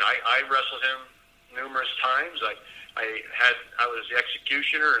champion. I wrestled him numerous times. I was the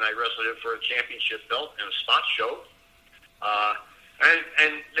executioner, and I wrestled him for a championship belt in a spot show.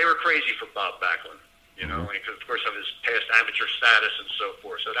 And they were crazy for Bob Backlund, because of course of his past amateur status and so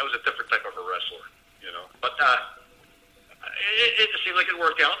forth. So that was a different type of a wrestler, But it seems like it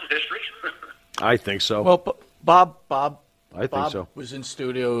worked out in history. I think so. Well, Bob, I think so. was in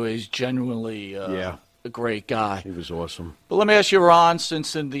studio. He's genuinely a great guy. He was awesome. But let me ask you, Ron,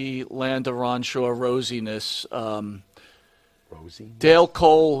 since in the land of Ron Shaw rosiness, Rosie? Dale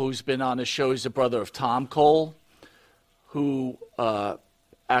Cole, who's been on the show, he's the brother of Tom Cole, who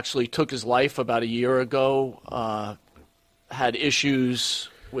actually took his life about a year ago, had issues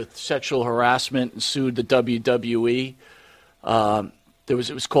with sexual harassment and sued the WWE. It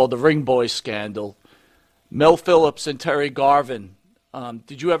was called the Ring Boy Scandal. Mel Phillips and Terry Garvin.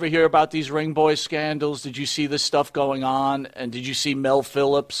 Did you ever hear about these Ring Boy scandals? Did you see this stuff going on? And did you see Mel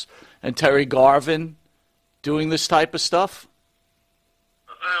Phillips and Terry Garvin doing this type of stuff?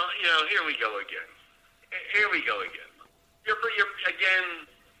 Well, here we go again. Again,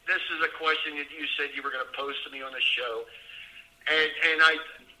 this is a question that you said you were going to pose to me on the show, and I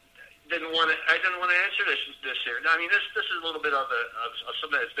didn't want to answer this here. I mean, this is a little bit of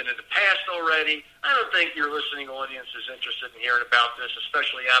something that's been in the past already. I don't think your listening audience is interested in hearing about this,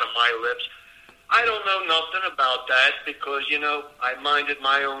 especially out of my lips. I don't know nothing about that because, I minded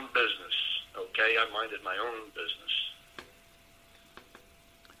my own business. Okay, I minded my own business.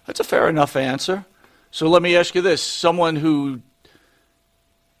 That's a fair enough answer. So let me ask you this. Someone who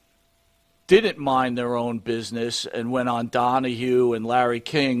didn't mind their own business and went on Donahue and Larry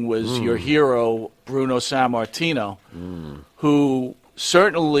King was your hero, Bruno Sammartino, who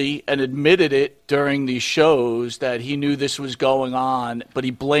certainly and admitted it during these shows that he knew this was going on, but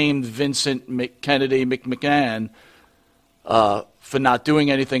he blamed Vincent Kennedy McMahon for not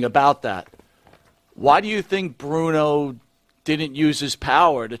doing anything about that. Why do you think Bruno didn't use his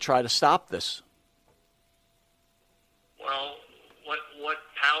power to try to stop this? Well, what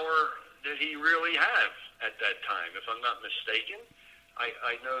power did he really have at that time? If I'm not mistaken,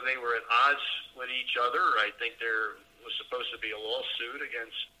 I know they were at odds with each other. I think there was supposed to be a lawsuit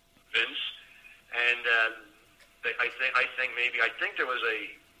against Vince, and I think there was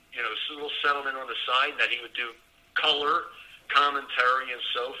a little settlement on the side that he would do color commentary and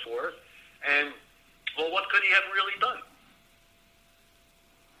so forth. And well, what could he have really done?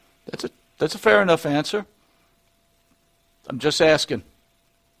 That's a fair enough answer. I'm just asking.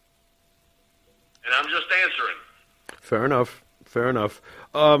 And I'm just answering. Fair enough.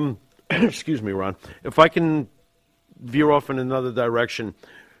 Excuse me, Ron. If I can veer off in another direction,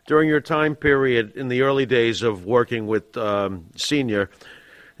 during your time period in the early days of working with Senior,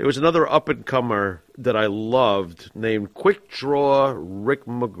 there was another up-and-comer that I loved named Quick Draw Rick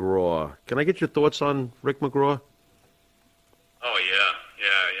McGraw. Can I get your thoughts on Rick McGraw? Oh, yeah.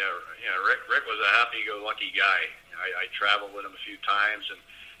 Rick was a happy-go-lucky guy. I traveled with him a few times,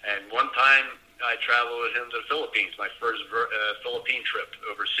 and one time I traveled with him to the Philippines, my first Philippine trip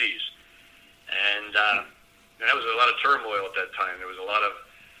overseas. And that was a lot of turmoil at that time. There was a lot of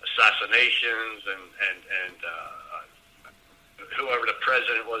assassinations and whoever the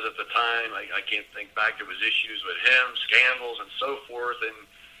president was at the time, I can't think back. There was issues with him, scandals, and so forth. And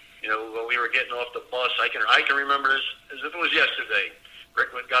when we were getting off the bus, I can remember this as if it was yesterday.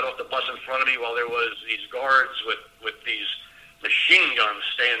 Rick got off the bus in front of me while there was these guards with these machine guns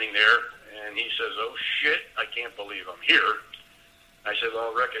standing there, and he says, "Oh shit, I can't believe I'm here." I said,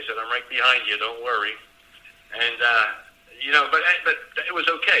 "Well, Rick," I said, "I'm right behind you. Don't worry." And but it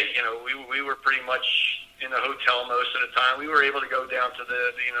was okay. We were pretty much in the hotel most of the time. We were able to go down to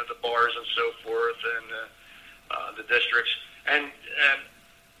the bars and so forth, and the districts. And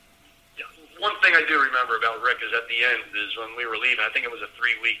one thing I do remember about Rick is at the end is when we were leaving. I think it was a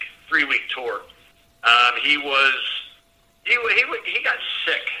three week tour. He got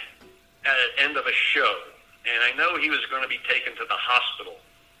sick at the end of a show, and I know he was going to be taken to the hospital.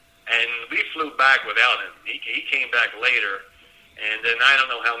 And we flew back without him. He came back later, and then I don't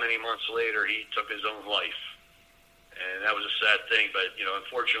know how many months later he took his own life. And that was a sad thing, but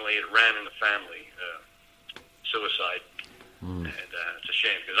unfortunately it ran in the family, suicide. And it's a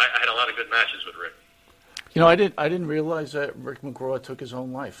shame because I had a lot of good matches with Rick. I didn't realize that Rick McGraw took his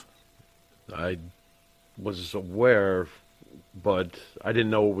own life. I was aware, but I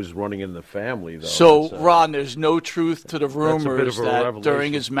didn't know it was running in the family, though. So, Ron, there's no truth to the rumors that revelation.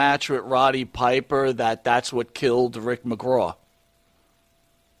 During his match with Roddy Piper, that's what killed Rick McGraw.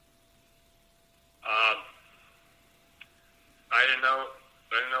 I didn't know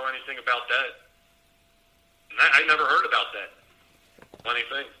anything about that. I never heard about that. Funny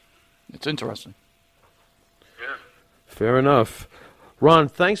thing. It's interesting. Yeah. Fair enough. Ron,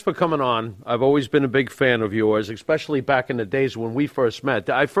 thanks for coming on. I've always been a big fan of yours, especially back in the days when we first met.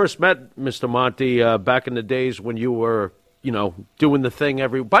 I first met Mr. Monty back in the days when you were, doing the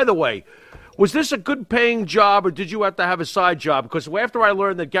thing By the way, Was this a good-paying job, or did you have to have a side job? Because after I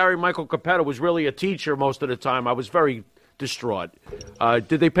learned that Gary Michael Capetta was really a teacher most of the time, I was very distraught.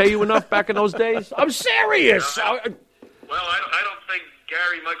 Did they pay you enough back in those days? I'm serious. Well, I don't think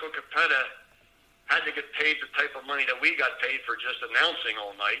Gary Michael Capetta had to get paid the type of money that we got paid for just announcing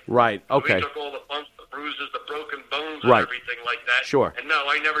all night. Right, okay. We took all the bumps, the bruises, the broken bones, Right. and everything like that. Sure. And no,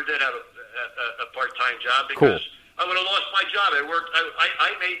 I never did have a part-time job because I would have lost my job.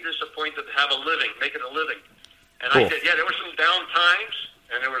 I made this a point to have a living, make it a living. And I did. Yeah, there were some down times,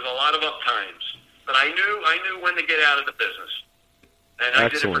 and there was a lot of up times. But I knew when to get out of the business. And I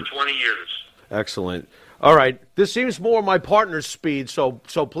did it for 20 years. Excellent. All right. This seems more my partner's speed, so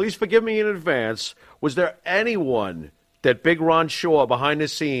please forgive me in advance. Was there anyone that Big Ron Shaw behind the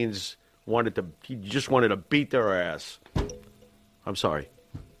scenes just wanted to beat their ass? I'm sorry.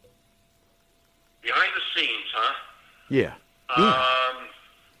 Behind the scenes, huh? Yeah.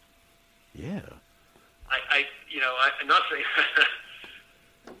 Yeah. Nothing.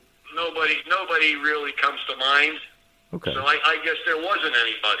 Nobody really comes to mind. Okay. So I guess there wasn't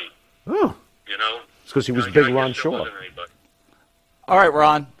anybody. Oh. You know? It's because he was Big Ron Shaw. All right,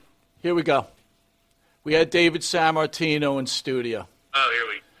 Ron. Here we go. We had David Sammartino in studio. Oh, here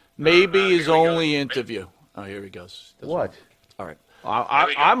we Maybe his only interview. Oh, here he goes. What? All right.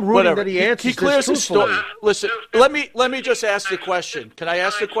 I'm rooting Whatever. that he answers He clears this his story. truthfully. Listen, let me just ask the question. Can I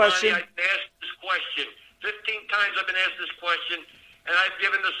ask the question? I've been asked this question. 15 times I've been asked this question, and I've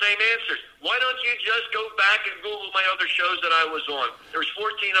given the same answers. Why don't you just go back and Google my other shows that I was on? There's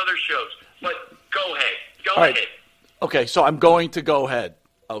 14 other shows. But go ahead. Go All right. ahead. Okay, so I'm going to go ahead,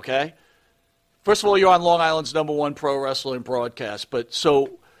 okay? First of all, you're on Long Island's #1 pro wrestling broadcast. But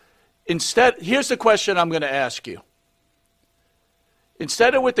so instead, here's the question I'm going to ask you.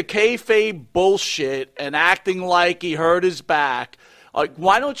 Instead of with the kayfabe bullshit and acting like he hurt his back,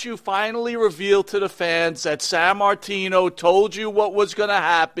 why don't you finally reveal to the fans that Sammartino told you what was going to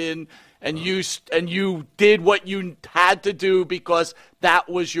happen and you did what you had to do because that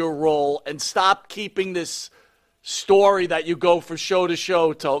was your role, and stop keeping this story that you go from show to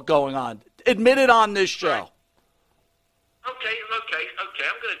show going on. Admit it on this show. Okay.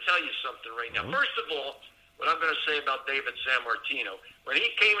 I'm going to tell you something right now. First of all, what I'm going to say about David Sammartino, when he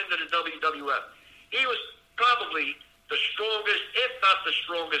came into the WWF, he was probably the strongest, if not the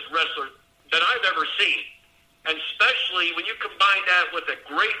strongest wrestler that I've ever seen. And especially when you combine that with a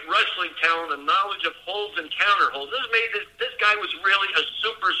great wrestling talent and knowledge of holds and counter holds, this guy was really a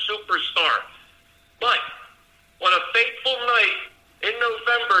superstar. But on a fateful night in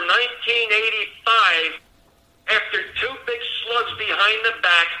November 1985, after two big slugs behind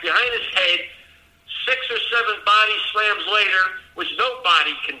his head, 6 or 7 body slams later, which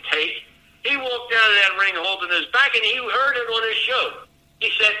nobody can take, he walked out of that ring holding his back, and he heard it on his show. He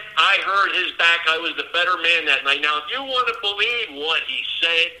said, I heard his back. I was the better man that night. Now, if you want to believe what he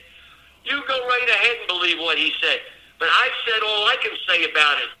said, you go right ahead and believe what he said. But I've said all I can say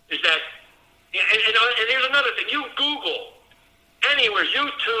about it is that, and here's another thing. You Google anywhere,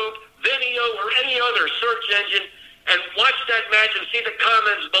 YouTube, Vimeo, or any other search engine, and watch that match and see the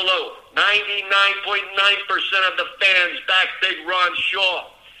comments below. 99.9% of the fans back Big Ron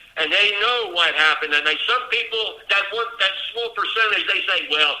Shaw. And they know what happened. And some people, that small percentage, they say,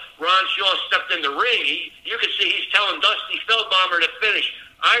 well, Ron Shaw stepped in the ring. You can see he's telling Dusty Feldbomber to finish.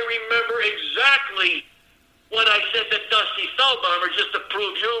 I remember exactly what I said to Dusty Feldbomber just to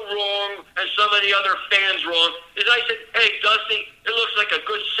prove you wrong and some of the other fans wrong. Is I said, hey, Dusty, it looks like a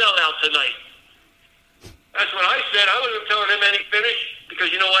good sellout tonight. That's what I said. I wasn't telling him any finish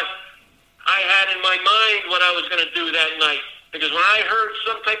because you know what? I had in my mind what I was going to do that night. Because when I heard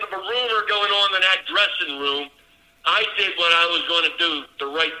some type of a rumor going on in that dressing room, I did what I was going to do, the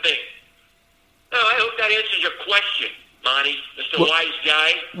right thing. Now, I hope that answers your question, Monty, Mr. Wise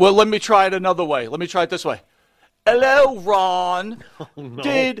Guy. Well, let me try it another way. Let me try it this way. Hello, Ron. Oh, no.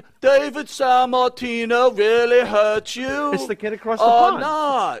 Did David Sammartino really hurt you? It's the kid across the pond. Or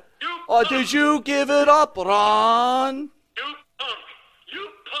not? Or did you give it up, Ron? You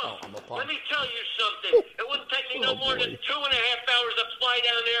punk. Let me tell you something. It wouldn't take me no more than 2.5 hours to fly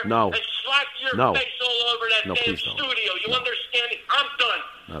down there and slap your face all over that damn studio. You understand it? I'm done.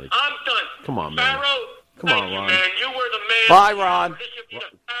 I'm done. Come on, man. Pharaoh, Come on, thank you, Ron. man. You were the man. Bye, Ron. This should be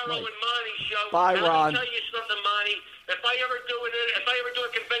the Pharaoh and Monty show. Bye, now, Ron. Let me tell you something, Monty. If I ever do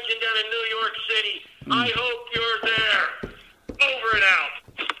a convention down in New York City, I hope you're there. Over and out.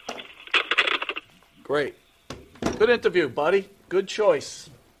 Great. Good interview, buddy. Good choice.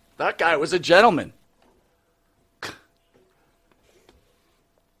 That guy was a gentleman.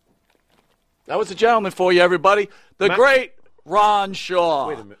 That was a gentleman for you, everybody. The great Ron Shaw.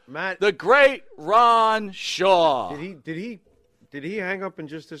 Wait a minute, Matt. The great Ron Shaw. Did he hang up and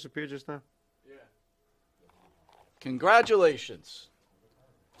just disappear just now? Congratulations.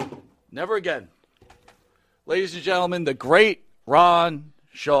 Never again. Ladies and gentlemen, the great Ron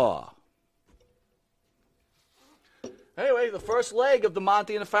Shaw. Anyway, the first leg of the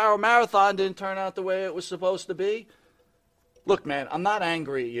Monty and the Pharaoh Marathon didn't turn out the way it was supposed to be. Look, man, I'm not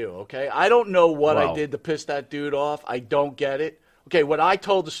angry at you, okay? I don't know what I did to piss that dude off. I don't get it. Okay, what I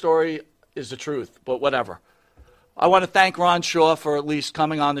told the story is the truth, but whatever. I want to thank Ron Shaw for at least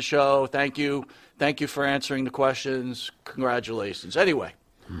coming on the show. Thank you. Thank you for answering the questions. Congratulations. Anyway,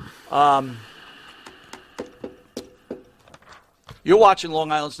 you're watching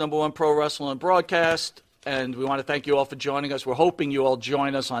Long Island's #1 pro wrestling broadcast, and we want to thank you all for joining us. We're hoping you all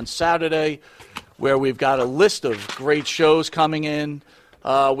join us on Saturday, where we've got a list of great shows coming in.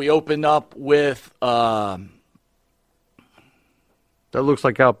 We opened up with... that looks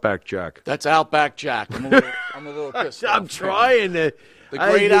like Outback Jack. That's Outback Jack. I'm a little pissed off. I'm trying to... The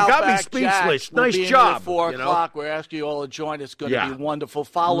great you Outback got me speechless. Jack will Nice be in job. at 4 o'clock. We're asking you all to join. It's going to be wonderful.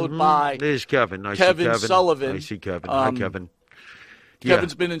 Followed by There's Kevin. I Kevin see Kevin Sullivan. I see Kevin. Hi, Kevin.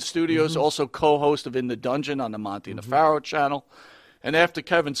 Kevin's been in studios, also co-host of In the Dungeon on the Monty and the Pharaoh channel. And after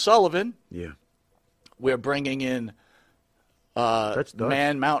Kevin Sullivan, we're bringing in That's Dutch.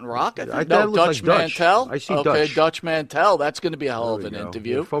 Man Mountain Rock. I think. That looks Dutch like Dutch. Mantell. I see okay, Dutch. Dutch Mantell. That's going to be a hell of There an we go.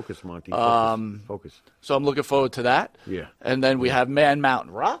 interview. Yeah, focus, Monty. Focus. So I'm looking forward to that. Yeah. And then we have Man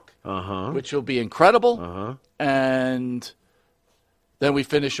Mountain Rock, which will be incredible. And then we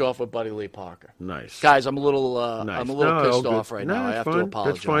finish off with Buddy Lee Parker. Nice. Guys, I'm a little pissed good. off right now. I have to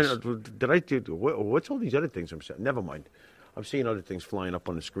apologize. That's fine. Did I do? What's all these other things I'm saying? Never mind. I'm seeing other things flying up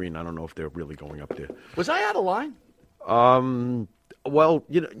on the screen. I don't know if they're really going up there. Was I out of line? Well,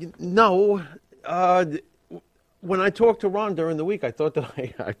 no. When I talked to Ron during the week, I thought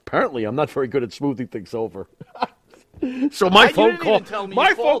that apparently I'm not very good at smoothing things over. So my phone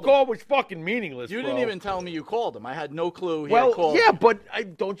call was fucking meaningless. You didn't even tell me you called him. I had no clue he well, had called. yeah, but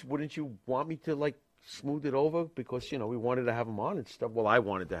wouldn't you want me to smooth it over because we wanted to have him on and stuff? Well, I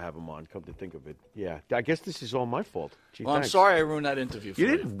wanted to have him on. Come to think of it, yeah. I guess this is all my fault. Gee, well, I'm thanks. sorry I ruined that interview for you.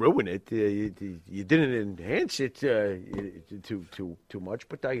 You didn't ruin it. You didn't enhance it too much,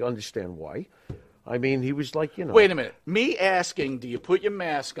 but I understand why. I mean, he was like, Wait a minute. Me asking, do you put your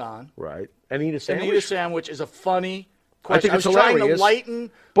mask on? Right. And eat a sandwich? And eat a sandwich is a funny question. I think it's hilarious. trying to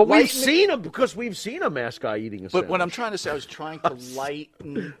lighten. But we've seen him because we've seen a mask guy eating a sandwich. But what I'm trying to say, I was trying to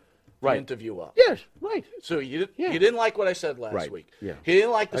lighten the interview up. Yes, right. So you didn't like what I said last week. Yeah. He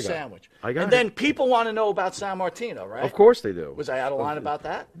didn't like the sandwich. And then people want to know about San Martino, right? Of course they do. Was I out of line about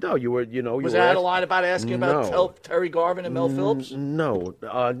that? No, you were. Was I out of line about asking about Terry Garvin and Mel Phillips? No.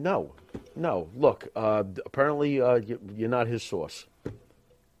 Look, apparently you're not his source,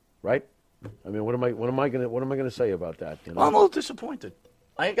 right? I mean, what am I gonna say about that? Well, I'm a little disappointed.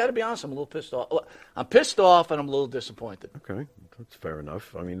 I ain't got to be honest. I'm a little pissed off. I'm pissed off, and I'm a little disappointed. Okay, that's fair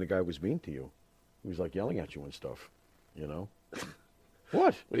enough. I mean, the guy was mean to you. He was yelling at you and stuff.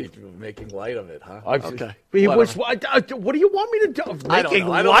 What? What are you making light of it, huh? Okay. What do you want me to do? I don't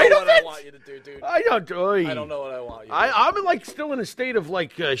know. I don't know what I want you to do, dude. I don't know what I want you to do. I'm still in a state of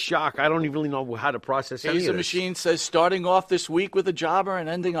shock. I don't even really know how to process any of He's this. a Machine says starting off this week with a jobber and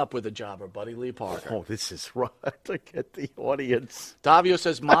ending up with a jobber, Buddy Lee Parker. Oh, this is right. To get the audience. Davio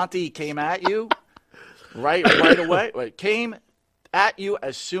says Monty came at you right away. Wait, came at you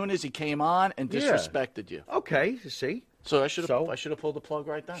as soon as he came on and disrespected you. Okay, see. So I should have pulled the plug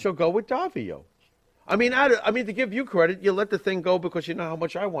right then. So go with Davio. I mean, to give you credit, you let the thing go because you know how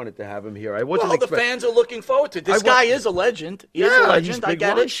much I wanted to have him here. I wasn't. Well, the fans are looking forward to it. This guy is a legend. He is a legend. He's I Big get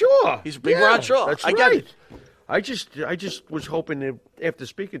Ron it. Shaw. He's Big Ron Shaw. That's I get it. I just was hoping that after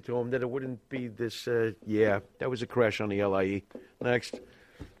speaking to him that it wouldn't be this. That was a crash on the LIE.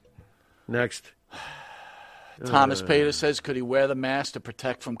 Next. Thomas Pater says, could he wear the mask to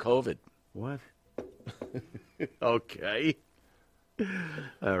protect from COVID? What? Okay.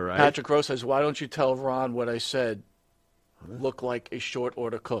 All right. Patrick Rose says, why don't you tell Ron what I said? Look like a short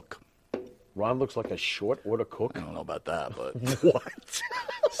order cook. Ron looks like a short order cook? I don't know about that, but... What?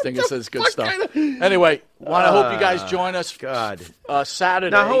 Stinger says good stuff. Anyway, I hope you guys join us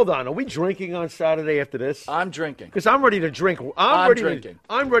Saturday. Now, hold on. Are we drinking on Saturday after this? I'm drinking. Because I'm ready to drink. I'm drinking.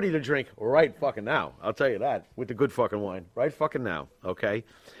 I'm ready to drink right fucking now. I'll tell you that. With the good fucking wine. Right fucking now. Okay?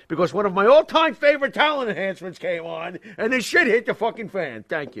 Because one of my all-time favorite talent enhancements came on, and this shit hit the fucking fan.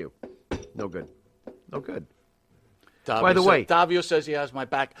 Thank you. No good. By the way, Davio says he has my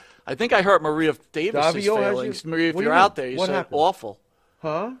back. I think I hurt Maria Davis' feelings. Maria, if you're out there, you said awful.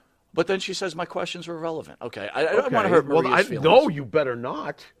 Huh? But then she says my questions were irrelevant. Okay, I don't want to hurt Maria's feelings. No, you better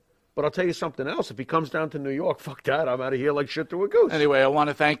not. But I'll tell you something else. If he comes down to New York, fuck that. I'm out of here like shit through a goose. Anyway, I want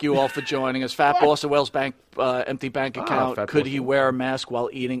to thank you all for joining us. Fat Boss of Wells Bank, empty bank account. Could he wear a mask while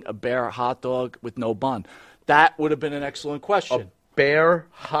eating a bear hot dog with no bun? That would have been an excellent question. A bear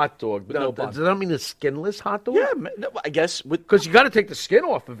hot dog. With no bun. Does that mean a skinless hot dog? Yeah, I guess. Because you got to take the skin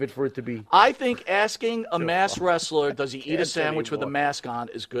off of it for it to be. I think asking a masked wrestler, does he eat a sandwich with a mask on,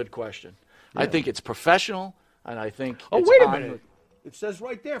 is a good question. Yeah. I think it's professional, and I think it's wait a minute. It says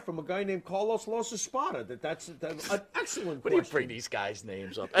right there from a guy named Carlos Los Espada that's an excellent question. What do you bring these guys'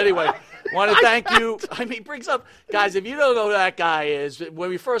 names up? Anyway, want to thank you. I mean, he brings up, guys, if you don't know who that guy is, when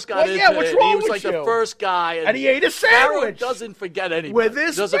we first got into it, he was like the first guy. And he ate a sandwich. Doesn't forget anybody. With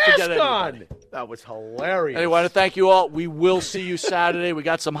this mask on. That was hilarious. Anyway, I want to thank you all. We will see you Saturday. We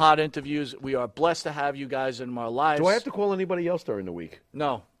got some hot interviews. We are blessed to have you guys in our lives. Do I have to call anybody else during the week?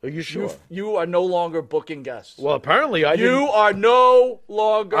 No. Are you sure? You are no longer booking guests. Well, apparently I didn't. You are no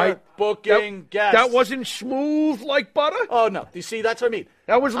longer booking guests. That wasn't smooth like butter? Oh, no. You see, that's what I mean.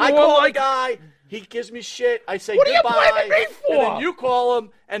 That was more I call like a guy. He gives me shit. I say what goodbye. What are you blaming me for? And then you call him,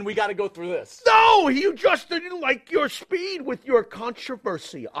 and we got to go through this. No, you just didn't like your speed with your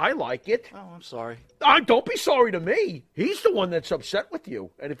controversy. I like it. Oh, I'm sorry. Don't be sorry to me. He's the one that's upset with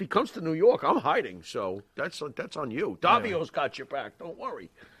you. And if he comes to New York, I'm hiding. So that's on you. Davio's got your back. Don't worry.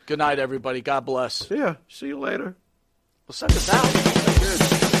 Good night, everybody. God bless. Yeah. See you later. Well, send us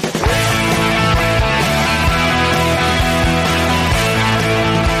out.